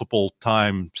multiple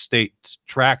time state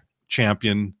track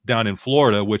champion down in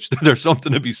Florida, which there's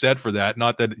something to be said for that.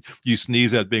 Not that you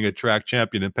sneeze at being a track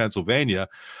champion in Pennsylvania,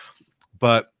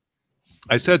 but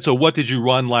I said, so what did you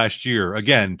run last year?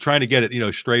 Again, trying to get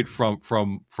it, straight from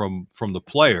the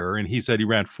player. And he said he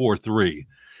ran 4.3.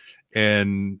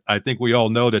 And I think we all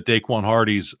know that Daquan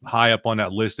Hardy's high up on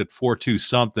that list at 4.2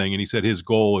 something. And he said his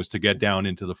goal is to get down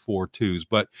into the 4.2s.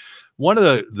 But one of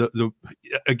the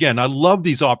again, I love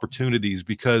these opportunities,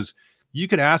 because you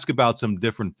can ask about some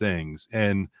different things.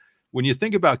 And when you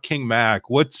think about King Mac,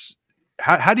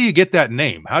 how do you get that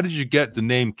name? How did you get the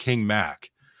name King Mac?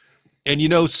 And,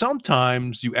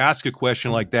 sometimes you ask a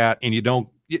question like that and you don't,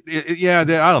 I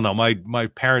don't know. My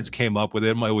parents came up with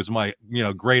it. It was my,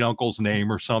 great uncle's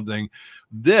name or something.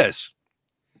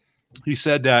 He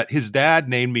said that his dad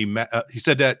named me. He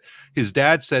said that his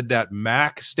dad said that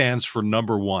Mac stands for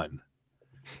number one,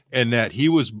 and that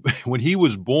when he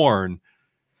was born,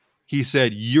 he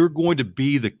said, "You're going to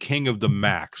be the king of the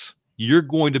Macs. You're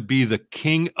going to be the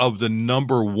king of the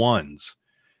number ones."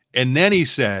 And then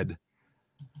his dad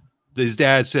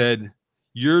said,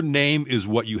 "Your name is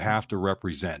what you have to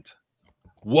represent."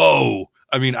 Whoa.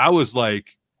 I mean, I was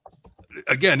like,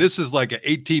 again, this is like an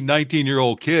 18,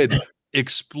 19-year-old kid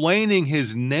explaining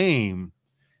his name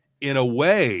in a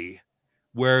way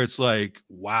where it's like,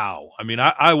 wow. I mean,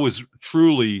 I was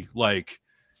truly like,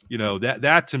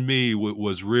 that to me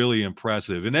was really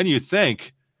impressive. And then you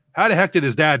think, how the heck did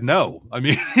his dad know? I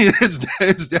mean, his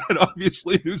dad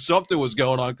obviously knew something was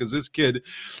going on because this kid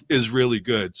is really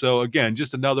good. So again,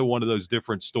 just another one of those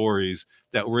different stories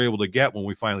that we're able to get when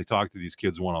we finally talk to these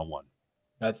kids one-on-one.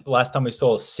 Last time we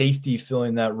saw a safety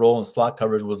filling that role in slot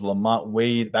coverage was Lamont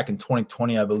Wade back in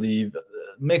 2020, I believe.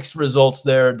 Mixed results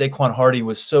there. Daquan Hardy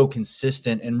was so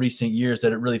consistent in recent years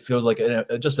that it really feels like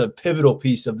just a pivotal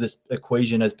piece of this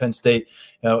equation as Penn State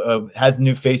has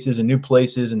new faces and new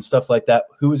places and stuff like that.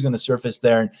 Who is going to surface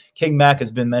there? And King Mac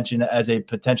has been mentioned as a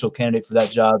potential candidate for that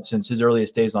job since his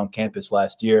earliest days on campus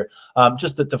last year.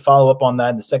 Just to follow up on that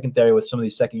in the secondary with some of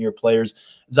these second-year players,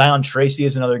 Zion Tracy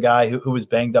is another guy who was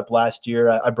banged up last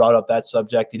year. I brought up that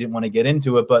subject. He didn't want to get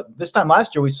into it, but this time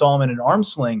last year we saw him in an arm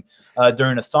sling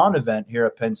during a thon event here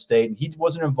at Penn State, and he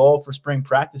wasn't involved for spring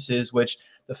practices, which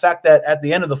the fact that at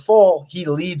the end of the fall he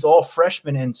leads all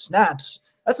freshmen in snaps,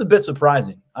 that's a bit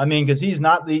surprising. I mean, because he's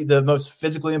not the most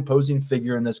physically imposing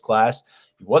figure in this class.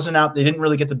 He wasn't out. They didn't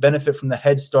really get the benefit from the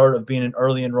head start of being an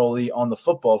early enrollee on the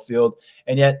football field.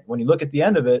 And yet when you look at the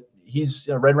end of it, he's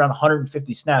right around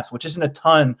 150 snaps, which isn't a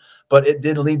ton, but it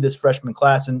did lead this freshman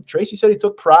class. And Tracy said he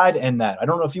took pride in that. I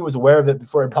don't know if he was aware of it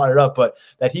before I brought it up, but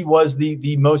that he was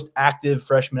the most active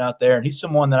freshman out there. And he's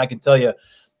someone that I can tell you,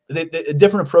 a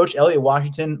different approach. Elliot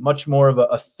Washington, much more of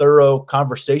a thorough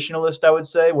conversationalist, I would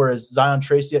say, whereas Zion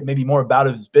Tracy maybe more about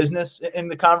his business in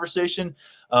the conversation.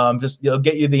 Just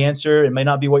get you the answer. It may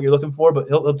not be what you're looking for, but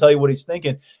he'll tell you what he's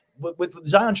thinking. With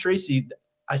Zion Tracy,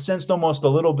 I sensed almost a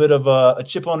little bit of a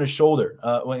chip on his shoulder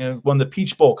when the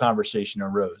Peach Bowl conversation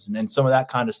arose and some of that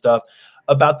kind of stuff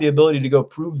about the ability to go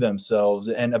prove themselves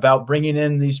and about bringing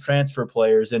in these transfer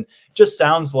players. And just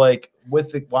sounds like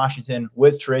with Washington,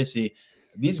 with Tracy,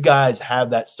 these guys have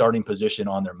that starting position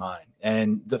on their mind.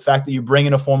 And the fact that you bring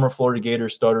in a former Florida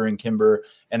Gators starter in Kimber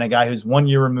and a guy who's 1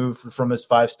 year removed from his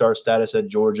 5-star status at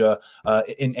Georgia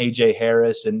in A.J.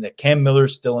 Harris, and that Cam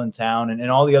Miller's still in town and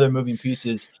all the other moving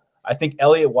pieces, I think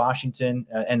Elliot Washington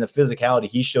and the physicality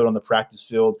he showed on the practice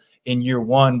field in year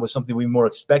one was something we more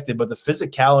expected. But the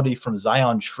physicality from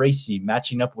Zion Tracy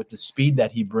matching up with the speed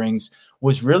that he brings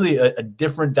was really a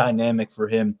different dynamic for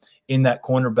him in that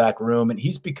cornerback room. And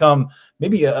he's become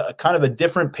maybe a kind of a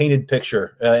different painted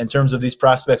picture in terms of these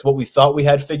prospects, what we thought we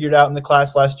had figured out in the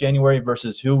class last January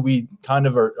versus who we kind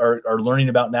of are learning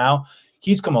about now.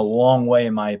 He's come a long way,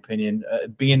 in my opinion,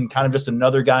 being kind of just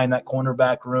another guy in that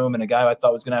cornerback room and a guy I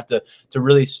thought was going to have to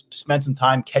really spend some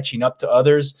time catching up to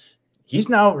others. He's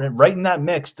now right in that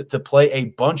mix to play a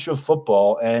bunch of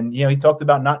football. And, he talked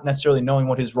about not necessarily knowing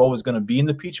what his role was going to be in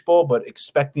the Peach Bowl, but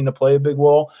expecting to play a big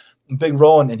role.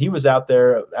 And he was out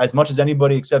there as much as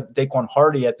anybody except Daquan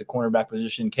Hardy at the cornerback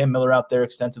position. Cam Miller out there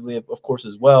extensively, of course,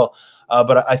 as well.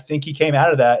 But I think he came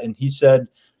out of that and he said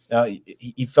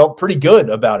he felt pretty good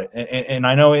about it. And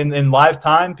I know in live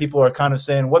time, people are kind of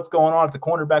saying, what's going on at the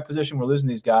cornerback position? We're losing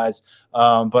these guys.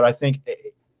 But I think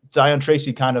Zion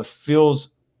Tracy kind of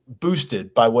feels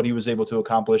boosted by what he was able to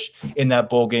accomplish in that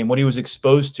bowl game, what he was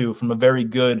exposed to from a very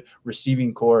good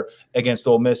receiving core against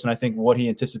Ole Miss. And I think what he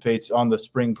anticipates on the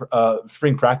spring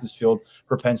practice field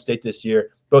for Penn State this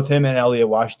year, both him and Elliot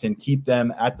Washington keep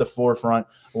them at the forefront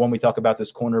when we talk about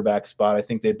this cornerback spot. I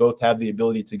think they both have the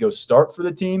ability to go start for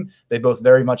the team. They both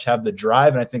very much have the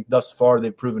drive. And I think thus far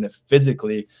they've proven it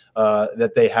physically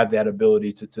that they have that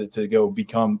ability to go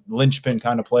become linchpin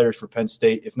kind of players for Penn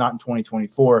State, if not in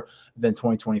 2024, then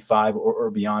 2025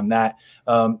 or beyond that.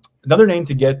 Another name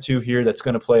to get to here that's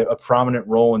going to play a prominent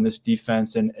role in this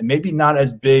defense and maybe not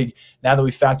as big now that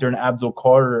we factor in Abdul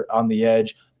Carter on the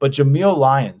edge, but Jameel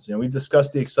Lyons. We've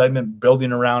discussed the excitement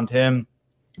building around him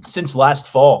since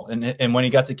last fall and when he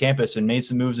got to campus and made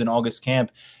some moves in August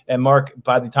camp. And Mark,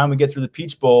 by the time we get through the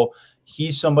Peach Bowl,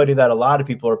 he's somebody that a lot of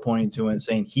people are pointing to and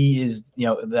saying he is,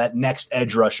 that next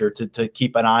edge rusher to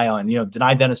keep an eye on.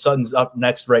 Deni Dennis Sutton's up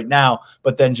next right now,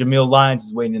 but then Jameel Lyons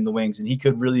is waiting in the wings, and he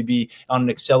could really be on an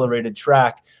accelerated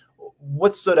track.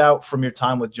 What stood out from your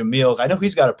time with Jameel? I know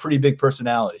he's got a pretty big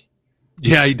personality.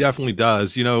 Yeah, he definitely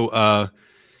does. He said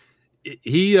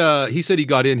he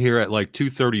got in here at like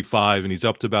 235, and he's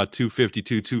up to about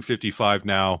 252, 255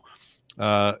 now.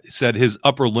 Said his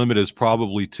upper limit is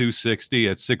probably 260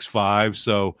 at 6'5".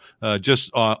 So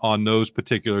just on those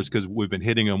particulars, because we've been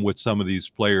hitting him with some of these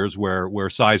players where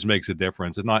size makes a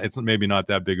difference. It's maybe not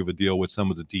that big of a deal with some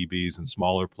of the DBs and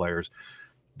smaller players.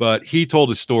 But he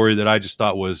told a story that I just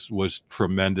thought was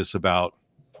tremendous about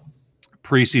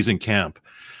preseason camp.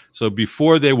 So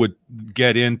before they would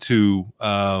get into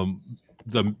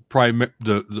the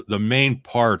main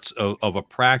parts of a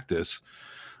practice,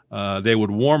 they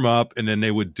would warm up, and then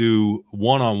they would do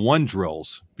one-on-one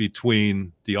drills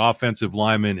between the offensive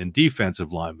linemen and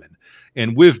defensive linemen.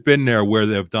 And we've been there where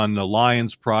they've done the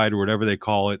Lions Pride or whatever they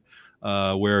call it,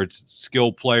 where it's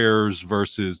skill players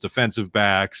versus defensive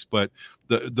backs. But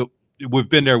we've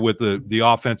been there with the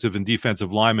offensive and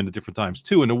defensive linemen at different times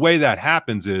too. And the way that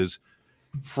happens is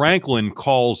Franklin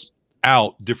calls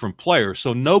out different players,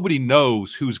 so nobody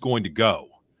knows who's going to go.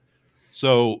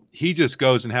 So he just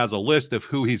goes and has a list of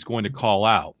who he's going to call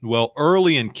out. Well,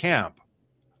 early in camp,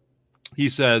 he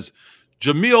says,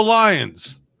 Jameel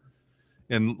Lyons.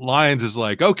 And Lyons is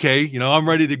like, okay, I'm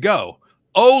ready to go.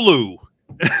 Olu.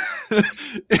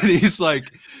 And he's like,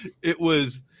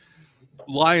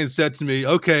 Lyons said to me,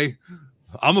 okay,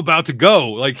 I'm about to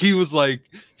go. He was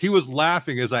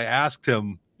laughing as I asked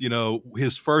him,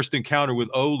 his first encounter with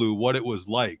Olu, what it was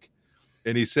like.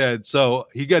 And he said, so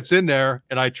he gets in there,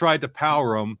 and I tried to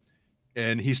power him,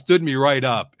 and he stood me right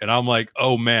up. And I'm like,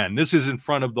 oh, man, this is in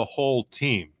front of the whole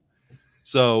team.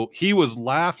 So he was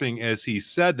laughing as he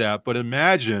said that. But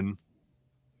imagine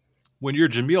when you're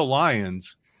Jameel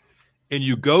Lyons and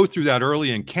you go through that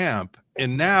early in camp,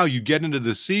 and now you get into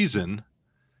the season,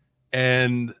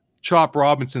 and Chop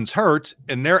Robinson's hurt,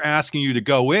 and they're asking you to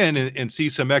go in and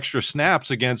see some extra snaps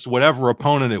against whatever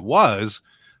opponent it was.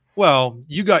 Well,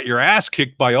 you got your ass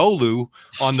kicked by Olu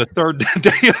on the third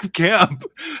day of camp.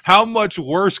 How much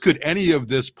worse could any of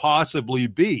this possibly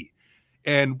be?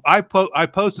 And I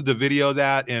posted the video of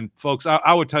that, and folks,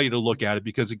 I would tell you to look at it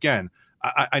because, again,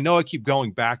 I know I keep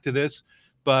going back to this,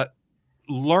 but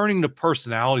learning the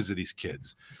personalities of these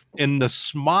kids and the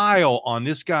smile on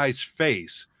this guy's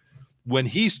face when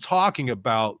he's talking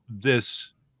about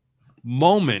this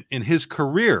moment in his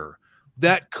career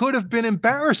that could have been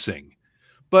embarrassing.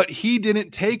 But he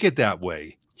didn't take it that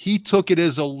way. He took it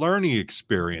as a learning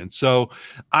experience. So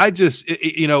I just,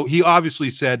 he obviously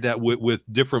said that with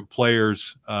different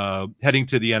players heading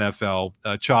to the NFL,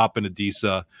 Chop and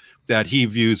Adisa, that he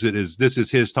views it as this is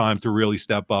his time to really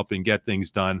step up and get things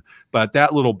done. But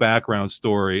that little background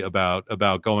story about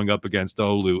going up against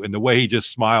Olu and the way he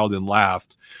just smiled and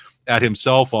laughed at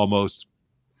himself almost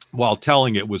while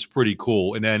telling it was pretty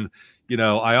cool. And then,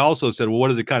 I also said, well, what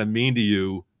does it kind of mean to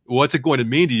you? What's it going to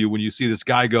mean to you when you see this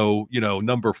guy go,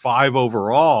 number 5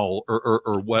 overall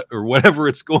or whatever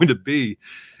it's going to be?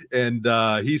 And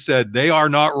he said they are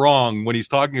not wrong when he's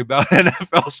talking about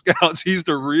NFL scouts. He's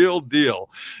the real deal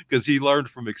because he learned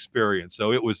from experience.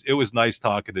 So it was nice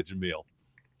talking to Jameel.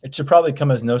 It should probably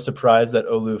come as no surprise that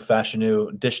Olu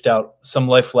Fashanu dished out some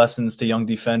life lessons to young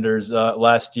defenders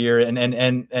last year, and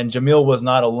Jameel was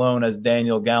not alone, as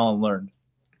Daniel Gallen learned.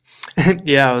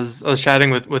 Yeah, I was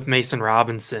chatting with Mason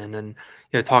Robinson and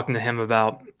talking to him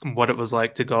about what it was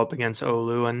like to go up against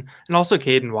Olu and also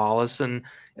Caden Wallace, and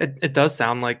it does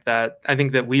sound like that. I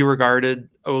think that we regarded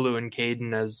Olu and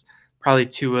Caden as probably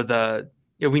two of the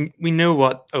we knew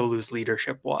what Olu's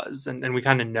leadership was, and we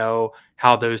kind of know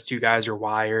how those two guys are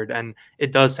wired, and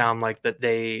it does sound like that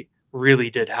they really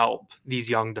did help these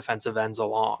young defensive ends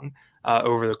along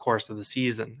over the course of the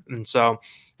season. And so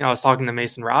I was talking to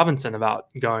Mason Robinson about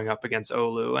going up against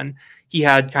Olu, and he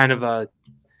had kind of a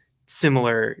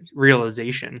similar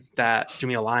realization that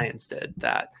Jameel Lyons did,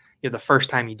 that the first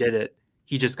time he did it,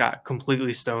 he just got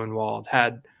completely stonewalled,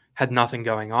 had nothing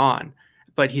going on.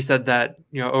 But he said that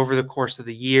over the course of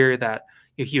the year that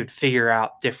he would figure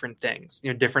out different things,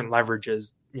 different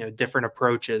leverages, different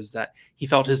approaches, that he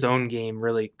felt his own game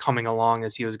really coming along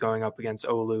as he was going up against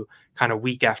Olu kind of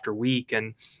week after week.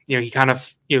 And, he kind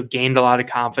of, gained a lot of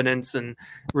confidence and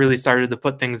really started to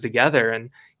put things together. And,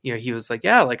 he was like,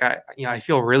 yeah, like I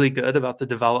feel really good about the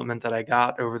development that I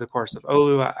got over the course of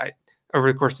Olu.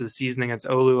 Over the course of the season against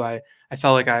Olu, I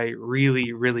felt like I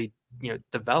really, really,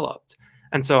 developed.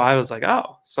 And so I was like,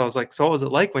 oh, so I was like, so what was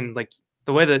it like when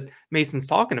the way that Mason's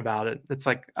talking about it, it's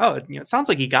like, oh, it sounds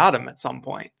like he got him at some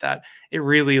point, that it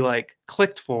really like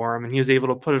clicked for him and he was able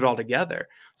to put it all together.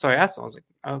 So I asked him, I was like,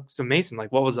 oh, so Mason,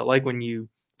 like, what was it like when you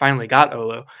finally got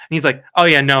Olu? And he's like, oh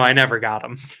yeah, no, I never got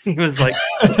him. He was like,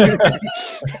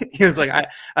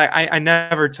 I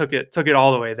never took it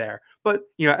all the way there. But,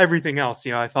 everything else,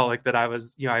 I felt like that I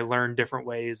was, I learned different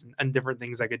ways and different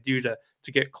things I could do to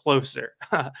get closer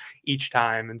each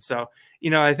time. And so,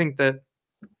 I think that,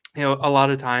 a lot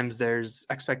of times there's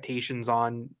expectations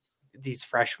on these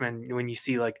freshmen when you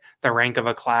see like the rank of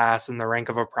a class and the rank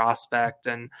of a prospect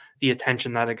and the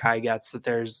attention that a guy gets, that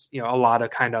there's, a lot of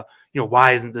kind of,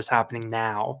 why isn't this happening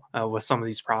now with some of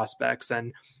these prospects?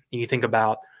 And you think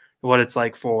about what it's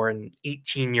like for an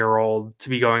 18-year-old to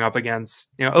be going up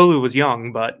against, Olu was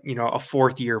young, but, a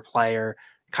fourth-year player,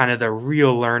 kind of the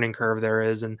real learning curve there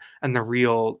is and the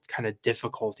real kind of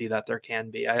difficulty that there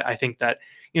can be. I think that,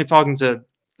 talking to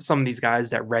some of these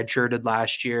guys that redshirted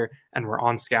last year and were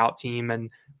on scout team and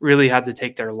really had to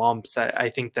take their lumps, I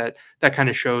think that kind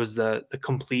of shows the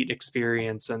complete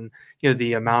experience and,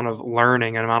 the amount of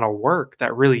learning and amount of work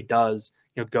that really does,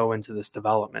 go into this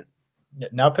development.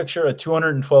 Now picture a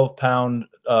 212-pound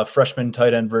freshman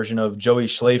tight end version of Joey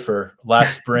Schlafer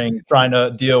last spring trying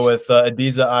to deal with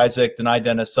Adiza Isaac, Denai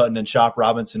Dennis Sutton, and Chop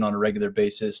Robinson on a regular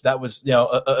basis. That was,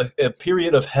 a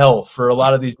period of hell for a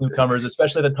lot of these newcomers,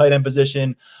 especially the tight end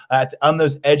position on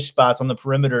those edge spots on the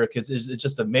perimeter, because it's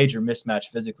just a major mismatch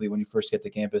physically when you first get to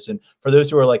campus. And for those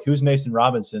who are like, who's Mason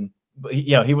Robinson?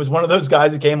 He was one of those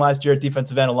guys who came last year at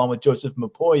defensive end along with Joseph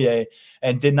Mapoye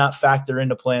and did not factor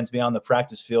into plans beyond the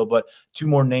practice field. But two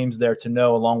more names there to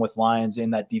know along with Lyons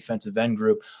in that defensive end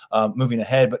group moving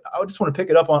ahead. But I just want to pick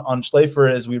it up on Schlafer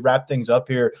as we wrap things up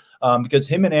here because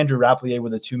him and Andrew Rapplier were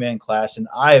the two-man class. And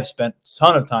I have spent a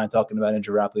ton of time talking about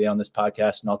Andrew Rapplier on this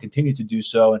podcast, and I'll continue to do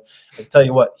so. And I tell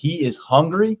you what, he is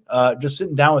hungry. Just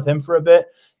sitting down with him for a bit,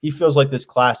 he feels like this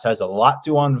class has a lot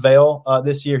to unveil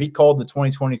this year. He called the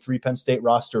 2023 Penn State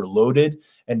roster loaded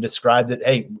and described it,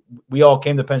 hey, we all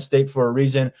came to Penn State for a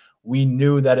reason. We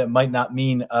knew that it might not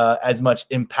mean as much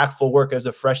impactful work as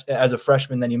a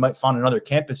freshman than you might find on other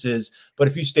campuses. But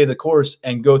if you stay the course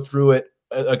and go through it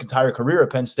an entire career at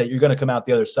Penn State, you're going to come out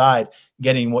the other side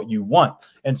getting what you want.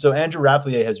 And so Andrew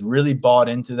Rapplier has really bought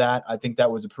into that. I think that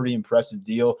was a pretty impressive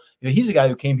deal. He's a guy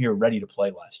who came here ready to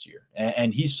play last year,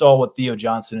 and he saw what Theo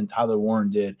Johnson and Tyler Warren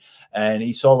did, and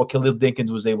he saw what Khalil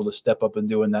Dinkins was able to step up and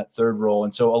do in that third role.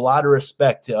 And so a lot of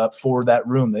respect for that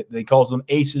room. They calls them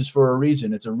aces for a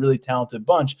reason. It's a really talented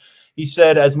bunch. He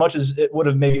said as much as it would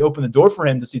have maybe opened the door for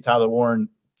him to see Tyler Warren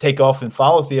take off and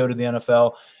follow Theo to the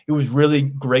NFL, he was really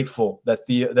grateful that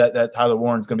that Tyler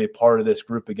Warren's going to be a part of this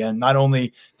group again. Not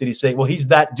only did he say, well, he's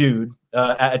that dude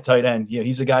at tight end.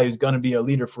 He's a guy who's going to be a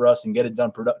leader for us and get it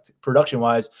done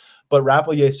production-wise. But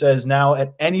Rapplier says now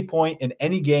at any point in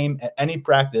any game, at any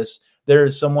practice, there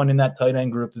is someone in that tight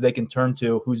end group that they can turn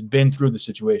to who's been through the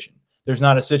situation. There's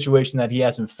not a situation that he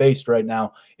hasn't faced right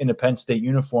now in a Penn State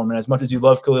uniform. And as much as you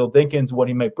love Khalil Dinkins, what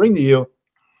he might bring to you,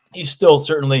 he's still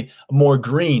certainly more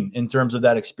green in terms of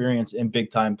that experience in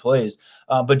big-time plays.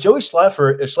 But Joey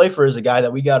Schlafer is a guy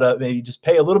that we got to maybe just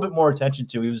pay a little bit more attention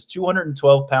to. He was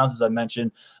 212 pounds, as I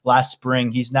mentioned, last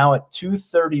spring. He's now at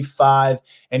 235,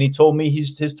 and he told me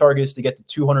his target is to get to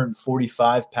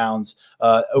 245 pounds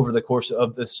over the course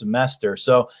of the semester.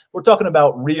 So we're talking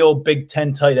about real Big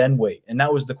Ten tight end weight, and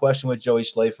that was the question with Joey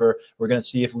Schlafer. We're going to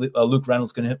see if Luke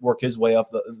Reynolds can work his way up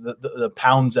the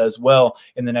pounds as well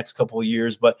in the next couple of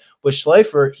years. But with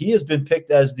Schlafer, he has been picked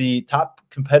as the top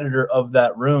competitor of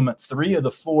that room at 3 of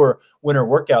the 4 winter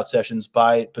workout sessions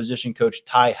by position coach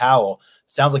Ty Howell.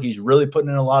 Sounds like he's really putting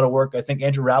in a lot of work. I think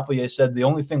Andrew Rapplier said the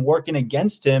only thing working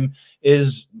against him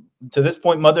is, to this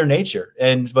point, Mother Nature.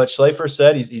 But Schlafer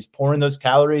said he's pouring those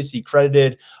calories. He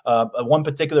credited one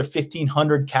particular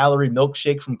 1,500 calorie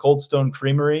milkshake from Cold Stone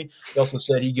Creamery. He also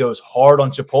said he goes hard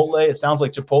on Chipotle. It sounds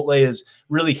like Chipotle has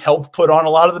really helped put on a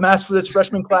lot of the mass for this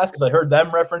freshman class, because I heard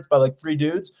them referenced by like 3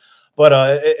 dudes. But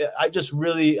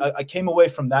I came away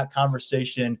from that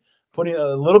conversation putting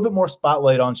a little bit more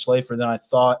spotlight on Schlafer than I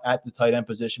thought at the tight end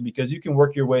position, because you can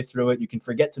work your way through it. You can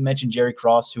forget to mention Jerry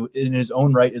Cross, who in his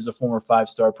own right is a former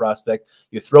 5-star prospect.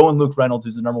 You throw in Luke Reynolds,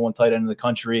 who's the number 1 tight end in the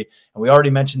country. And we already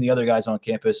mentioned the other guys on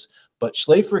campus. But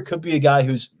Schlafer could be a guy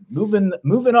who's moving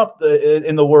up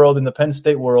in the world, in the Penn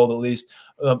State world at least,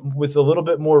 with a little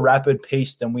bit more rapid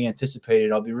pace than we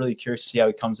anticipated. I'll be really curious to see how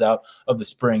he comes out of the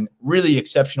spring. Really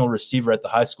exceptional receiver at the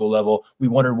high school level. We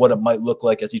wondered what it might look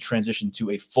like as he transitioned to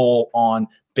a full-on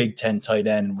Big Ten tight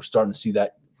end, and we're starting to see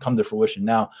that come to fruition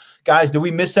now. Guys, did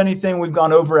we miss anything? We've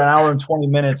gone over an hour and 20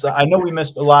 minutes. I know we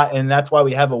missed a lot, and that's why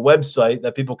we have a website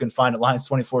that people can find at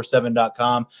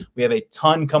lions247.com. We have a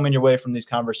ton coming your way from these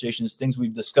conversations, things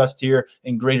we've discussed here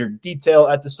in greater detail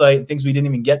at the site, things we didn't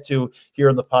even get to here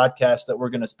on the podcast that we're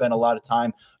going to spend a lot of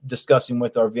time discussing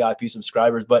with our VIP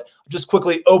subscribers. But just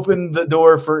quickly open the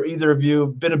door for either of you.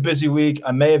 Been a busy week.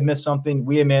 I may have missed something.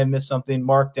 We may have missed something.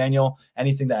 Mark, Daniel,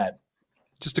 anything to add?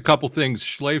 Just a couple things.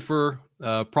 Schlafer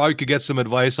probably could get some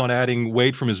advice on adding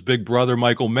weight from his big brother,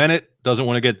 Michael Mennett. Doesn't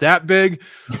want to get that big,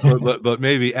 but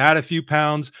maybe add a few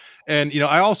pounds. And,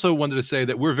 I also wanted to say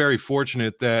that we're very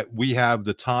fortunate that we have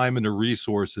the time and the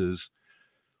resources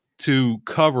to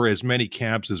cover as many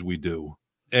camps as we do.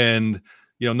 And,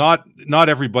 not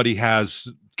everybody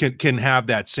can have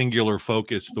that singular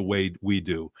focus the way we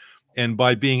do. And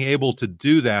by being able to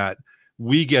do that,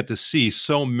 we get to see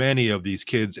so many of these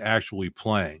kids actually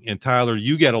playing. And Tyler,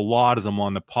 you get a lot of them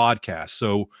on the podcast.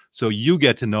 So you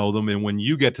get to know them. And when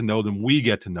you get to know them, we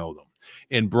get to know them.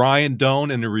 And Brian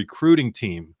Doan and the recruiting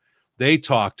team, they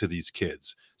talk to these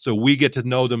kids. So we get to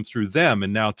know them through them.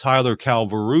 And now Tyler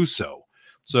Calvaruso.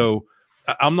 So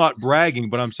I'm not bragging,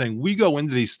 but I'm saying we go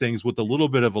into these things with a little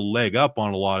bit of a leg up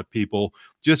on a lot of people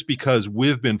just because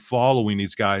we've been following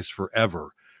these guys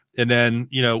forever. And then,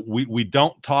 we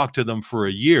don't talk to them for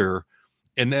a year.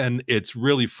 And then it's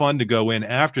really fun to go in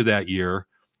after that year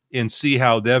and see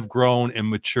how they've grown and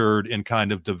matured and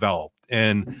kind of developed.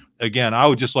 And again, I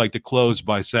would just like to close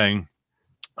by saying,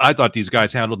 I thought these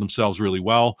guys handled themselves really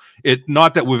well.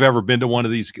 Not that we've ever been to one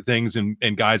of these things and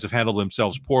guys have handled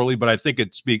themselves poorly, but I think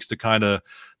it speaks to kind of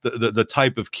the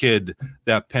type of kid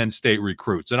that Penn State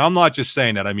recruits. And I'm not just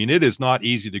saying that. I mean, it is not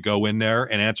easy to go in there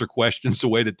and answer questions the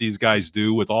way that these guys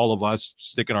do with all of us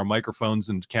sticking our microphones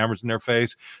and cameras in their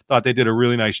face. Thought they did a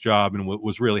really nice job and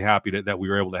was really happy that we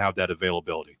were able to have that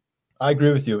availability. I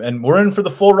agree with you. And we're in for the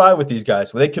full ride with these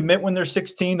guys. When they commit when they're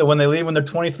 16 to when they leave when they're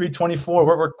 23, 24,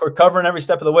 we're covering every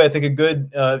step of the way. I think a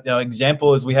good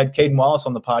example is we had Caden Wallace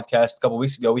on the podcast a couple of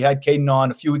weeks ago. We had Caden on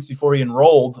a few weeks before he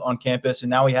enrolled on campus, and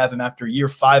now we have him after year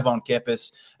 5 on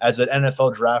campus as an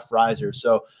NFL draft riser.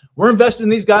 So we're invested in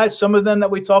these guys. Some of them that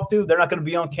we talk to, they're not going to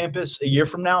be on campus a year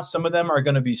from now. Some of them are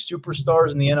going to be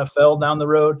superstars in the NFL down the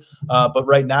road. But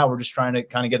right now we're just trying to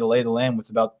kind of get a lay of the land with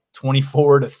about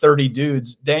 24 to 30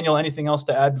 dudes. Daniel, anything else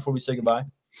to add before we say goodbye?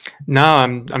 No,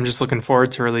 I'm just looking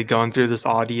forward to really going through this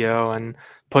audio and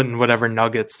putting whatever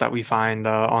nuggets that we find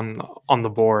on the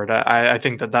board. I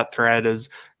think that thread is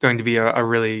going to be a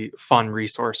really fun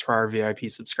resource for our VIP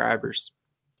subscribers.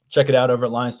 Check it out over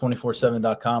at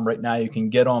lions247.com. Right now, you can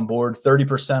get on board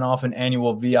 30% off an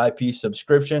annual VIP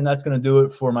subscription. That's going to do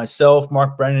it for myself,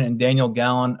 Mark Brennan, and Daniel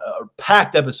Gallon. A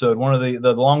packed episode, one of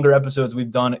the longer episodes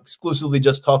we've done exclusively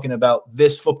just talking about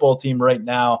this football team right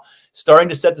now, starting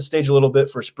to set the stage a little bit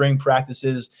for spring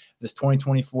practices, this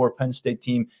 2024 Penn State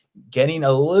team getting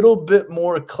a little bit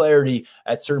more clarity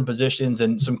at certain positions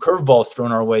and some curveballs thrown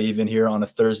our way even here on a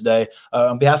Thursday.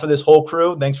 On behalf of this whole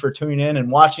crew, thanks for tuning in and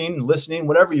watching, listening,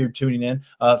 whatever you're tuning in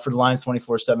for the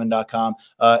Lions247.com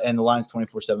and the Lions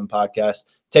 24/7 podcast.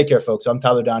 Take care, folks. I'm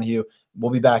Tyler Donahue.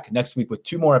 We'll be back next week with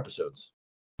 2 more episodes.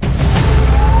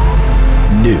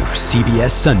 New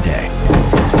CBS Sunday.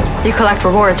 You collect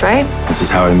rewards, right? This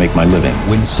is how I make my living.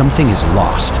 When something is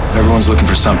lost, everyone's looking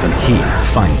for something. He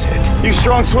finds it. You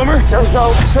strong swimmer?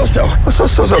 So-so.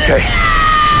 So-so's okay.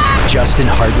 Justin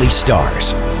Hartley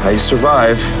stars. How you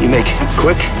survive, you make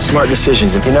quick, smart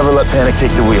decisions, and you never let panic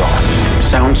take the wheel.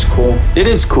 Sounds cool. It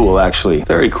is cool, actually.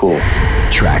 Very cool.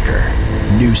 Tracker.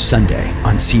 New Sunday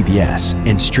on CBS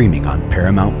and streaming on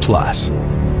Paramount+.